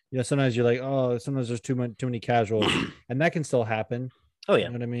 sometimes you're like, oh, sometimes there's too many casuals, and that can still happen. Oh yeah.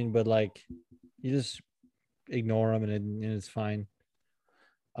 You know what I mean? But like, you just ignore them and it's fine.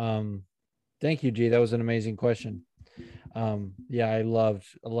 Thank you, G. That was an amazing question. I loved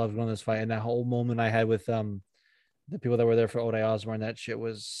going to this fight, and that whole moment I had with the people that were there for Ode Osborne. That shit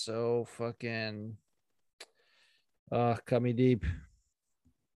was so fucking cut me deep.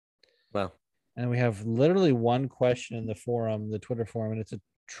 Wow. And we have literally one question in the forum, the Twitter forum, and it's a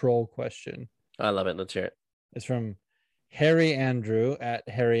troll question. I love it. Let's hear it. It's from Harry Andrew at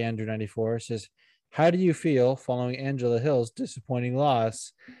Harry Andrew 94. It says, how do you feel following Angela Hill's disappointing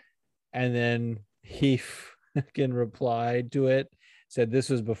loss? And then he fucking replied to it, said this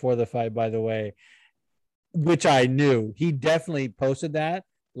was before the fight, by the way, which I knew. He definitely posted that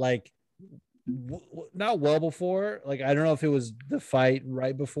like not well before. Like, I don't know if it was the fight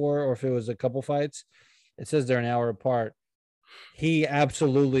right before or if it was a couple fights. It says they're an hour apart. He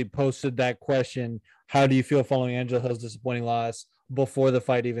absolutely posted that question, how do you feel following Angela Hill's disappointing loss, before the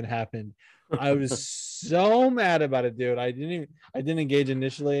fight even happened. I was so mad about it, dude. I didn't engage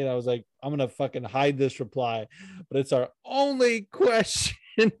initially, and I was like, I'm gonna fucking hide this reply, but it's our only question,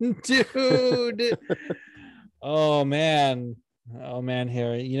 dude. Oh man,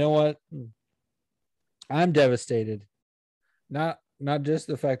 Harry. You know what? I'm devastated. Not just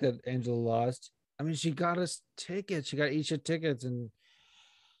the fact that Angela lost. I mean, she got us tickets. She got each of tickets, and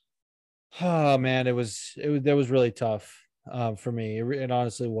oh man, that was really tough for me. It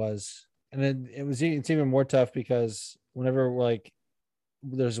honestly was. And then it's even more tough because whenever like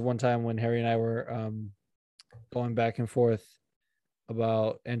there's one time when Harry and I were going back and forth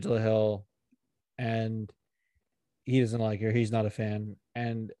about Angela Hill, and he doesn't like her. He's not a fan.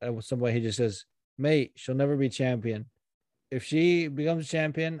 And some way he just says, mate, she'll never be champion. If she becomes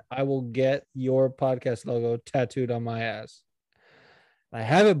champion, I will get your podcast logo tattooed on my ass. I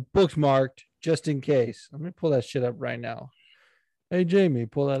have it bookmarked just in case. I'm going to pull that shit up right now. Hey, Jamie,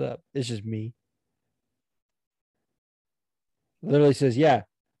 pull that up. It's just me. Literally says, yeah,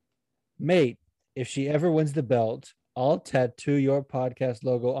 mate, if she ever wins the belt, I'll tattoo your podcast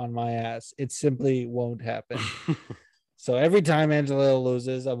logo on my ass. It simply won't happen. So every time Angelo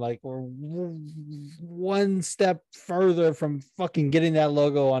loses, I'm like, we're one step further from fucking getting that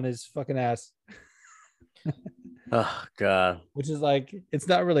logo on his fucking ass. Oh God. Which is like, it's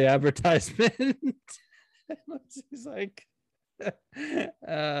not really advertisement. He's like,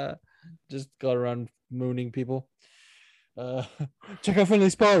 just go around mooning people. Check out Friendly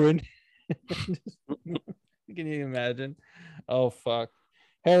Sparring. Can you imagine? Oh fuck,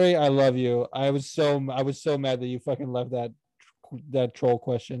 Harry, I love you. I was so mad that you fucking left that troll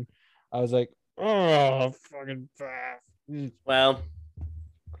question. I was like, oh fucking. Well,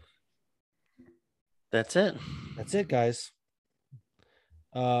 that's it. That's it, guys.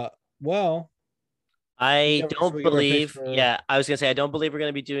 Well, I don't we give our picks believe. for- Yeah, I was gonna say I don't believe we're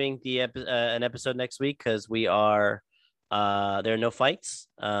gonna be doing an episode next week because we are. There are no fights.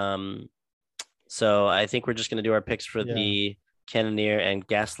 So I think we're just gonna do our picks for the Cannonier and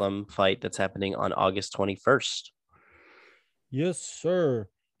Gaslam fight that's happening on August 21st. yes, sir.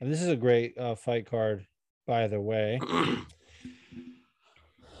 And this is a great fight card, by the way.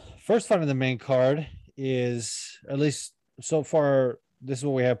 First fight on the main card is, at least so far, this is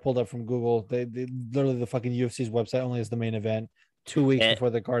what we have pulled up from Google. They literally, the fucking UFC's website only has the main event 2 weeks before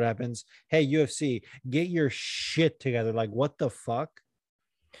the card happens. Hey, UFC, get your shit together. Like, what the fuck?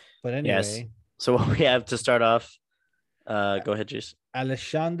 But anyway. Yes. So what we have to start off, go ahead, Juice.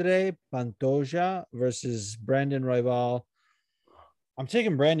 Alexandre Pantoja versus Brandon Royval. I'm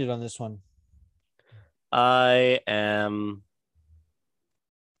taking Brandon on this one. I am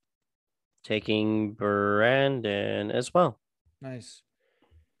taking Brandon as well. Nice.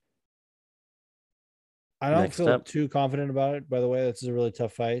 I don't Next feel up. too confident about it. By the way, this is a really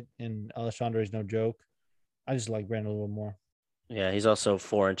tough fight, and Alexandre is no joke. I just like Brandon a little more. Yeah, he's also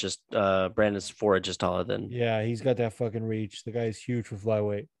 4 inches. Brandon's 4 inches taller than. Yeah, he's got that fucking reach. The guy's huge for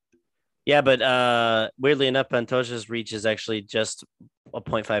flyweight. Yeah, but weirdly enough, Pantoja's reach is actually just a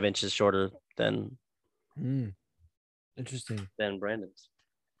 0.5 inches shorter than Interesting. Brandon's.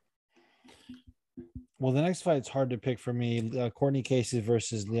 Well, the next fight's hard to pick for me. Courtney Casey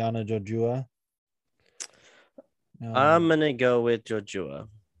versus Liana Jojua. I'm gonna go with Jojua.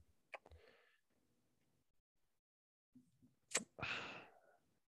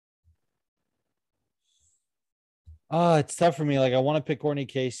 It's tough for me. Like, I want to pick Courtney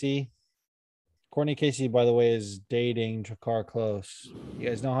Casey. Courtney Casey, by the way, is dating Drakkar Close. You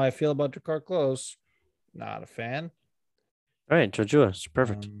guys know how I feel about Drakkar Close. Not a fan. All right, Jojua, it's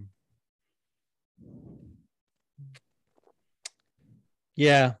perfect.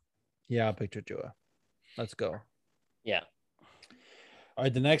 Yeah, I'll pick Jojua. Let's go. Yeah. All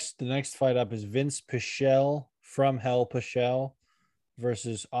right, the next fight up is Vince Pichel from Hell Pichel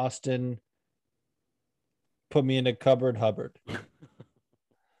versus Austin. Put me in a cupboard, Hubbard.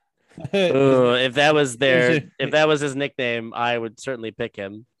 Ooh, if that was his nickname, I would certainly pick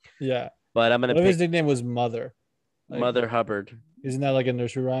him. Yeah, But I'm gonna what if pick his nickname was Mother? Like, Mother Hubbard. Isn't that like a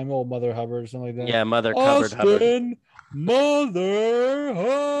nursery rhyme? Old Mother Hubbard or something like that? Yeah, Mother covered Hubbard. Austin Mother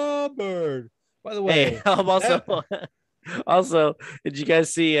Hubbard. By the way, Hey, I'm also, did you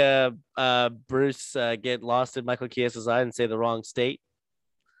guys see Bruce get lost in Michael Chiesa's eye and say the wrong state?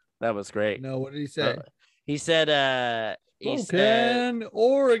 That was great. no, what did he say? He said Spokane,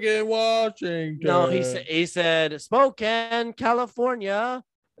 Oregon, Washington. no, he said Spokane, California.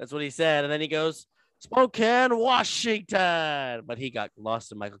 That's what he said, and then he goes Spokane, Washington. But he got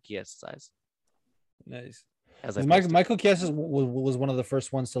lost in Michael Chiesa's eyes. Nice. As I Michael Chiesa was one of the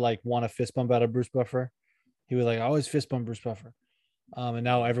first ones to like want a fist bump out of Bruce Buffer. He was like, I always fist bump Bruce Buffer. And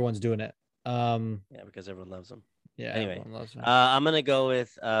now everyone's doing it. Yeah, because everyone loves him. Yeah. Anyway, everyone loves him. I'm gonna go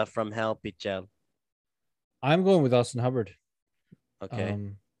with from Hell Pichel. I'm going with Austin Hubbard. Okay.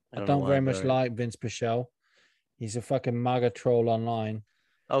 I know don't why, very much but- like Vince Pichel. He's a fucking MAGA troll online.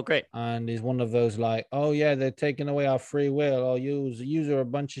 Oh, great. And he's one of those like, oh yeah, they're taking away our free will. Oh, you are a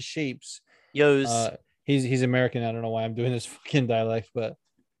bunch of sheeps. Yo's. He's American. I don't know why I'm doing this fucking dialect, but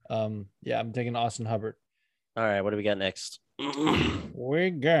yeah, I'm taking Austin Hubbard. All right. What do we got next? We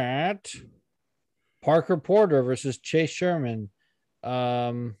got Parker Porter versus Chase Sherman.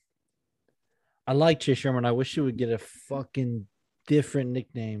 I like Chase Sherman. I wish he would get a fucking different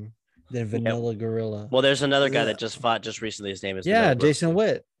nickname than Vanilla Gorilla. Well, there's another guy that just fought just recently. His name is Yeah, Vanilla Jason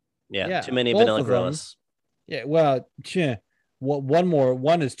Gorilla. Witt. Yeah, Yeah, too many both Vanilla of them. Gorillas. Yeah, well,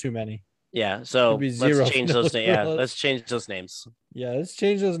 one is too many. Yeah, so Should be zero let's change those. Vanilla Yeah, Gorillas. let's change those names. Yeah, let's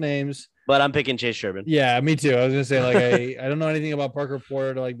change those names. But I'm picking Chase Sherman. Yeah, me too. I was gonna say like I don't know anything about Parker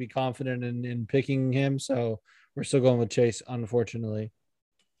Porter to like be confident in picking him, so we're still going with Chase, unfortunately.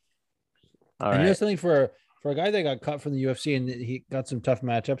 All And you know right. something for for a guy that got cut from the UFC and he got some tough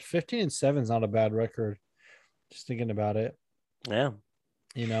matchups, 15-7 is not a bad record. Just thinking about it, Yeah.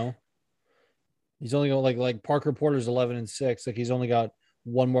 you know, he's only got like Parker Porter's 11-6. Like he's only got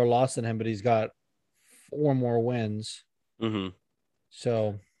one more loss than him, but he's got 4 more wins. Mm-hmm.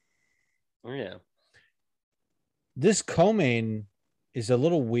 So Yeah. this co-main is a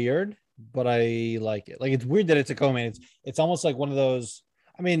little weird, but I like it. Like it's weird that it's a co-main. It's almost like one of those.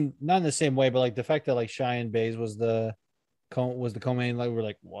 I mean, not in the same way, but like the fact that like Cheyenne Bays was the co-main. Like we're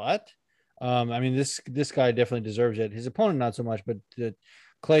like, what? I mean, this guy definitely deserves it. His opponent not so much, but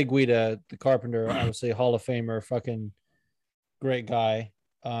Clay Guida, the Carpenter, obviously Hall of Famer, fucking great guy,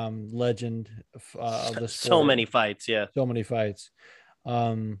 legend of the sport. So many fights, yeah. So many fights.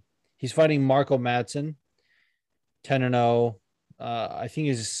 He's fighting Marco Madsen, 10-0. I think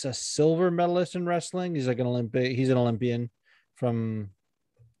he's a silver medalist in wrestling. He's like an Olympic. He's an Olympian from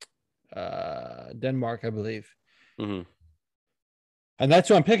Denmark, I believe. Mm-hmm. And that's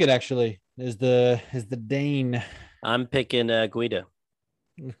who I'm picking. Actually, is the Dane. I'm picking Guido.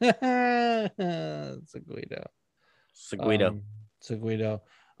 It's a Guido. Guido. It's a Guido.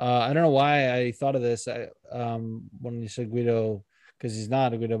 I don't know why I thought of this. When you said Guido, because he's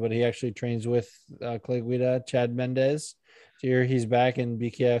not a Guido, but he actually trains with Clay Guida, Chad Mendez. So here he's back in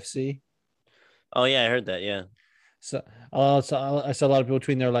BKFC. Oh yeah, I heard that. Yeah. So I saw a lot of people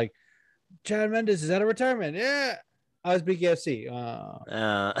tweeting. They're like, Chad Mendez is that a retirement? Yeah, I was BKFC.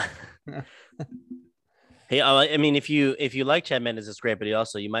 Hey, I mean, if you like Chad Mendes, it's great, but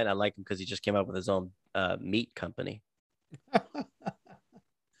you might not like him because he just came up with his own meat company.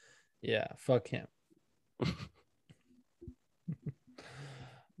 Yeah, fuck him.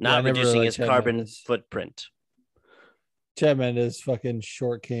 Not reducing his carbon footprint. Chad Mendes, fucking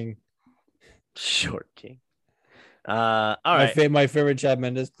short king. Short king. All right. My favorite Chad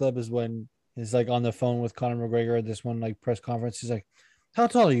Mendes clip is when he's like on the phone with Conor McGregor at this one like press conference. He's like, "How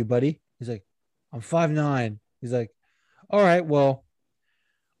tall are you, buddy?" He's like, "I'm 5'9". He's like, "All right, well,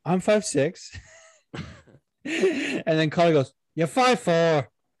 I'm 5'6". And then Conor goes, "You're 5'4".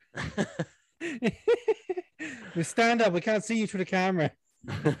 We stand up. We can't see you through the camera.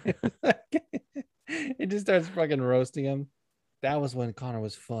 It just starts fucking roasting him. That was when Conor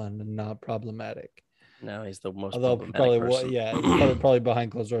was fun and not problematic. No, he's the most. Although probably probably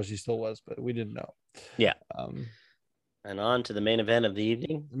behind closed doors he still was, but we didn't know. Yeah. And on to the main event of the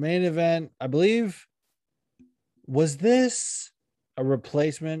evening. The main event, I believe, was this a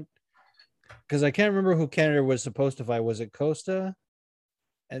replacement? Because I can't remember who Canada was supposed to fight. Was it Costa?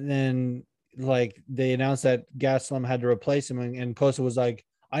 And then like they announced that Gastelum had to replace him, and Costa was like,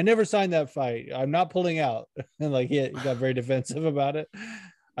 "I never signed that fight. I'm not pulling out." And like he got very defensive about it.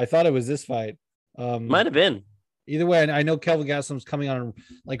 I thought it was this fight. Might have been. Either way, I know Kelvin Gastelum's coming on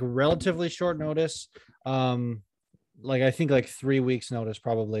like relatively short notice. Like I think like 3 weeks notice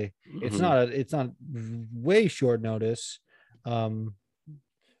probably. Mm-hmm. It's not way short notice.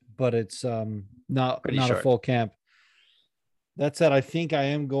 But it's not short. A full camp. That said, I think I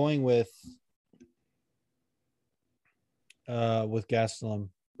am going with Gastelum.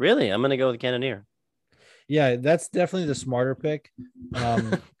 Really? I'm gonna go with Cannonier. Yeah, that's definitely the smarter pick.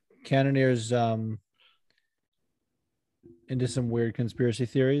 Cannonier's into some weird conspiracy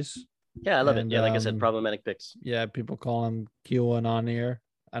theories. Yeah, I love it. Yeah, like I said, problematic picks. Yeah, people call him QAnonier.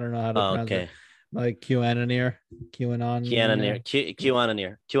 I don't know how to pronounce it. Like QAnonier. QAnonier. Yeah,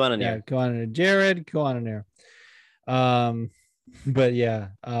 QAnonier. Jared QAnonier. But yeah,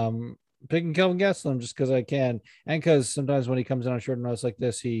 picking Kelvin Gastelum just because I can, and because sometimes when he comes in on short notice like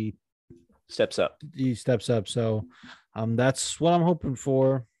this, he steps up. So, that's what I'm hoping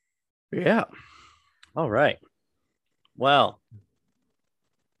for. Yeah. All right. Well,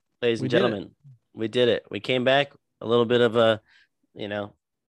 ladies and gentlemen, we did it. We came back a little bit of a,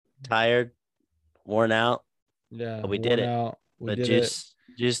 tired, worn out. Yeah, but we did it.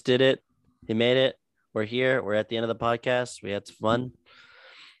 Juice did it. He made it. We're here. We're at the end of the podcast. We had some fun.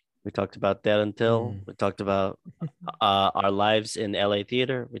 We talked about that until we talked about our lives in LA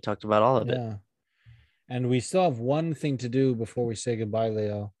theater. We talked about all of it. And we still have one thing to do before we say goodbye,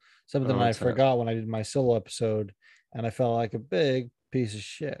 Leo. Something I forgot when I did my solo episode, and I felt like a big piece of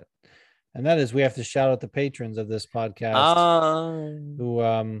shit. And that is we have to shout out the patrons of this podcast who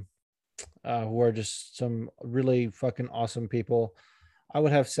are just some really fucking awesome people. I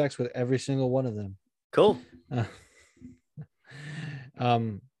would have sex with every single one of them. Cool. And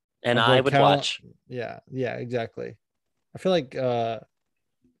I would watch. Yeah, exactly. I feel like I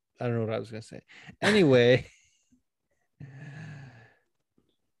don't know what I was gonna say. Anyway,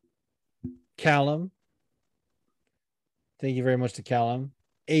 Callum. Thank you very much to Callum.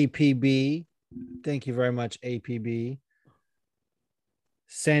 APB, Thank you very much, APB.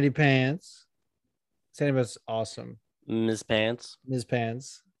 Sandy Pants. Sandy was awesome. Ms. Pants. Ms.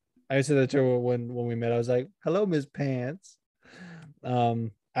 Pants. I said that to her when we met. I was like, "Hello, Ms. Pants."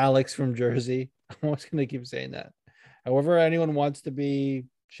 Alex from Jersey. I'm always gonna keep saying that. However, anyone wants to be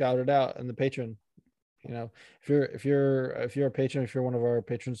shouted out in the patron, if you're a patron, if you're one of our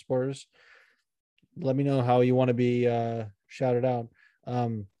patron supporters, let me know how you want to be shouted out.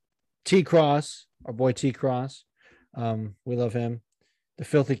 T Cross, our boy T Cross, we love him. The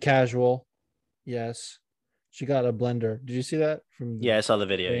Filthy Casual, yes, she got a blender. Did you see that? Yeah, I saw the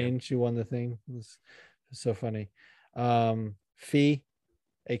video. Yeah. She won the thing. It was so funny. Fee,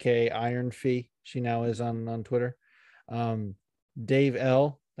 aka Iron Fee, she now is on Twitter. Dave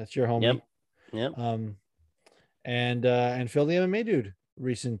L, that's your homie. Yep. And Phil the MMA dude,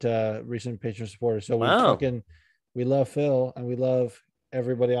 recent patron supporter. So wow. we love Phil and we love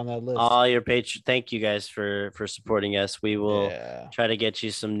everybody on that list. All your patron, thank you guys for supporting us. We will try to get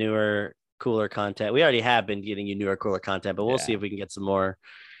you some newer, cooler content. We already have been getting you newer, cooler content, but we'll see if we can get some more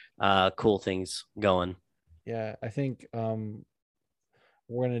cool things going. Yeah, I think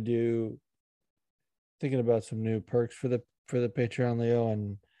we're gonna thinking about some new perks for the Patreon, Leo,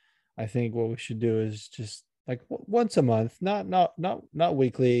 and I think what we should do is just like once a month, not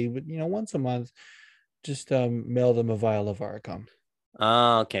weekly, but once a month, just mail them a vial of Aracom.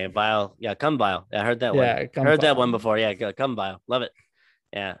 Oh, okay, vial. Yeah, come vial. Yeah, I heard that one. Heard that one before. Yeah, come vial. Love it.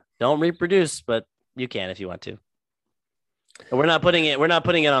 Yeah, don't reproduce, but you can if you want to. We're not putting it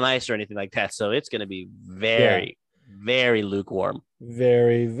on ice or anything like that, so it's going to be very, very lukewarm.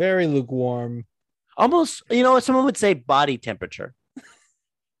 Very, very lukewarm. Almost, someone would say body temperature.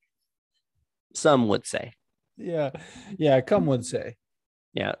 Some would say. Yeah, come would say.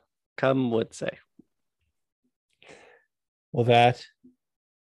 Yeah, come would say. Well, that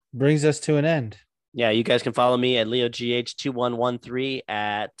brings us to an end. Yeah, you guys can follow me at LeoGH2113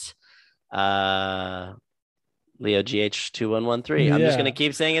 at LeoGH2113. I'm just gonna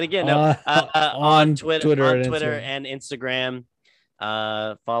keep saying it again. No, on Twitter and Instagram.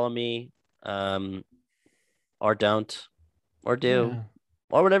 Follow me, or don't, or do,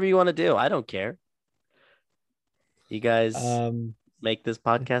 or whatever you want to do. I don't care. You guys make this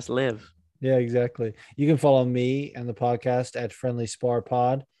podcast live. Yeah, exactly. You can follow me and the podcast at Friendly Spar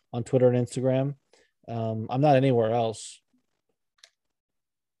Pod on Twitter and Instagram. I'm not anywhere else.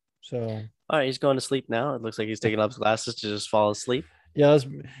 So all right, he's going to sleep now. It looks like he's taking off his glasses to just fall asleep. Yeah,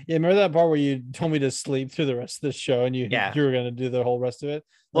 remember that part where you told me to sleep through the rest of the show and you were going to do the whole rest of it?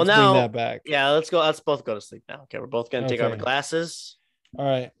 Let's bring that back. Yeah, let's go. Let's both go to sleep now. Okay, we're both going to take our glasses. All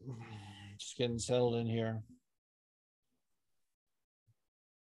right. Just getting settled in here.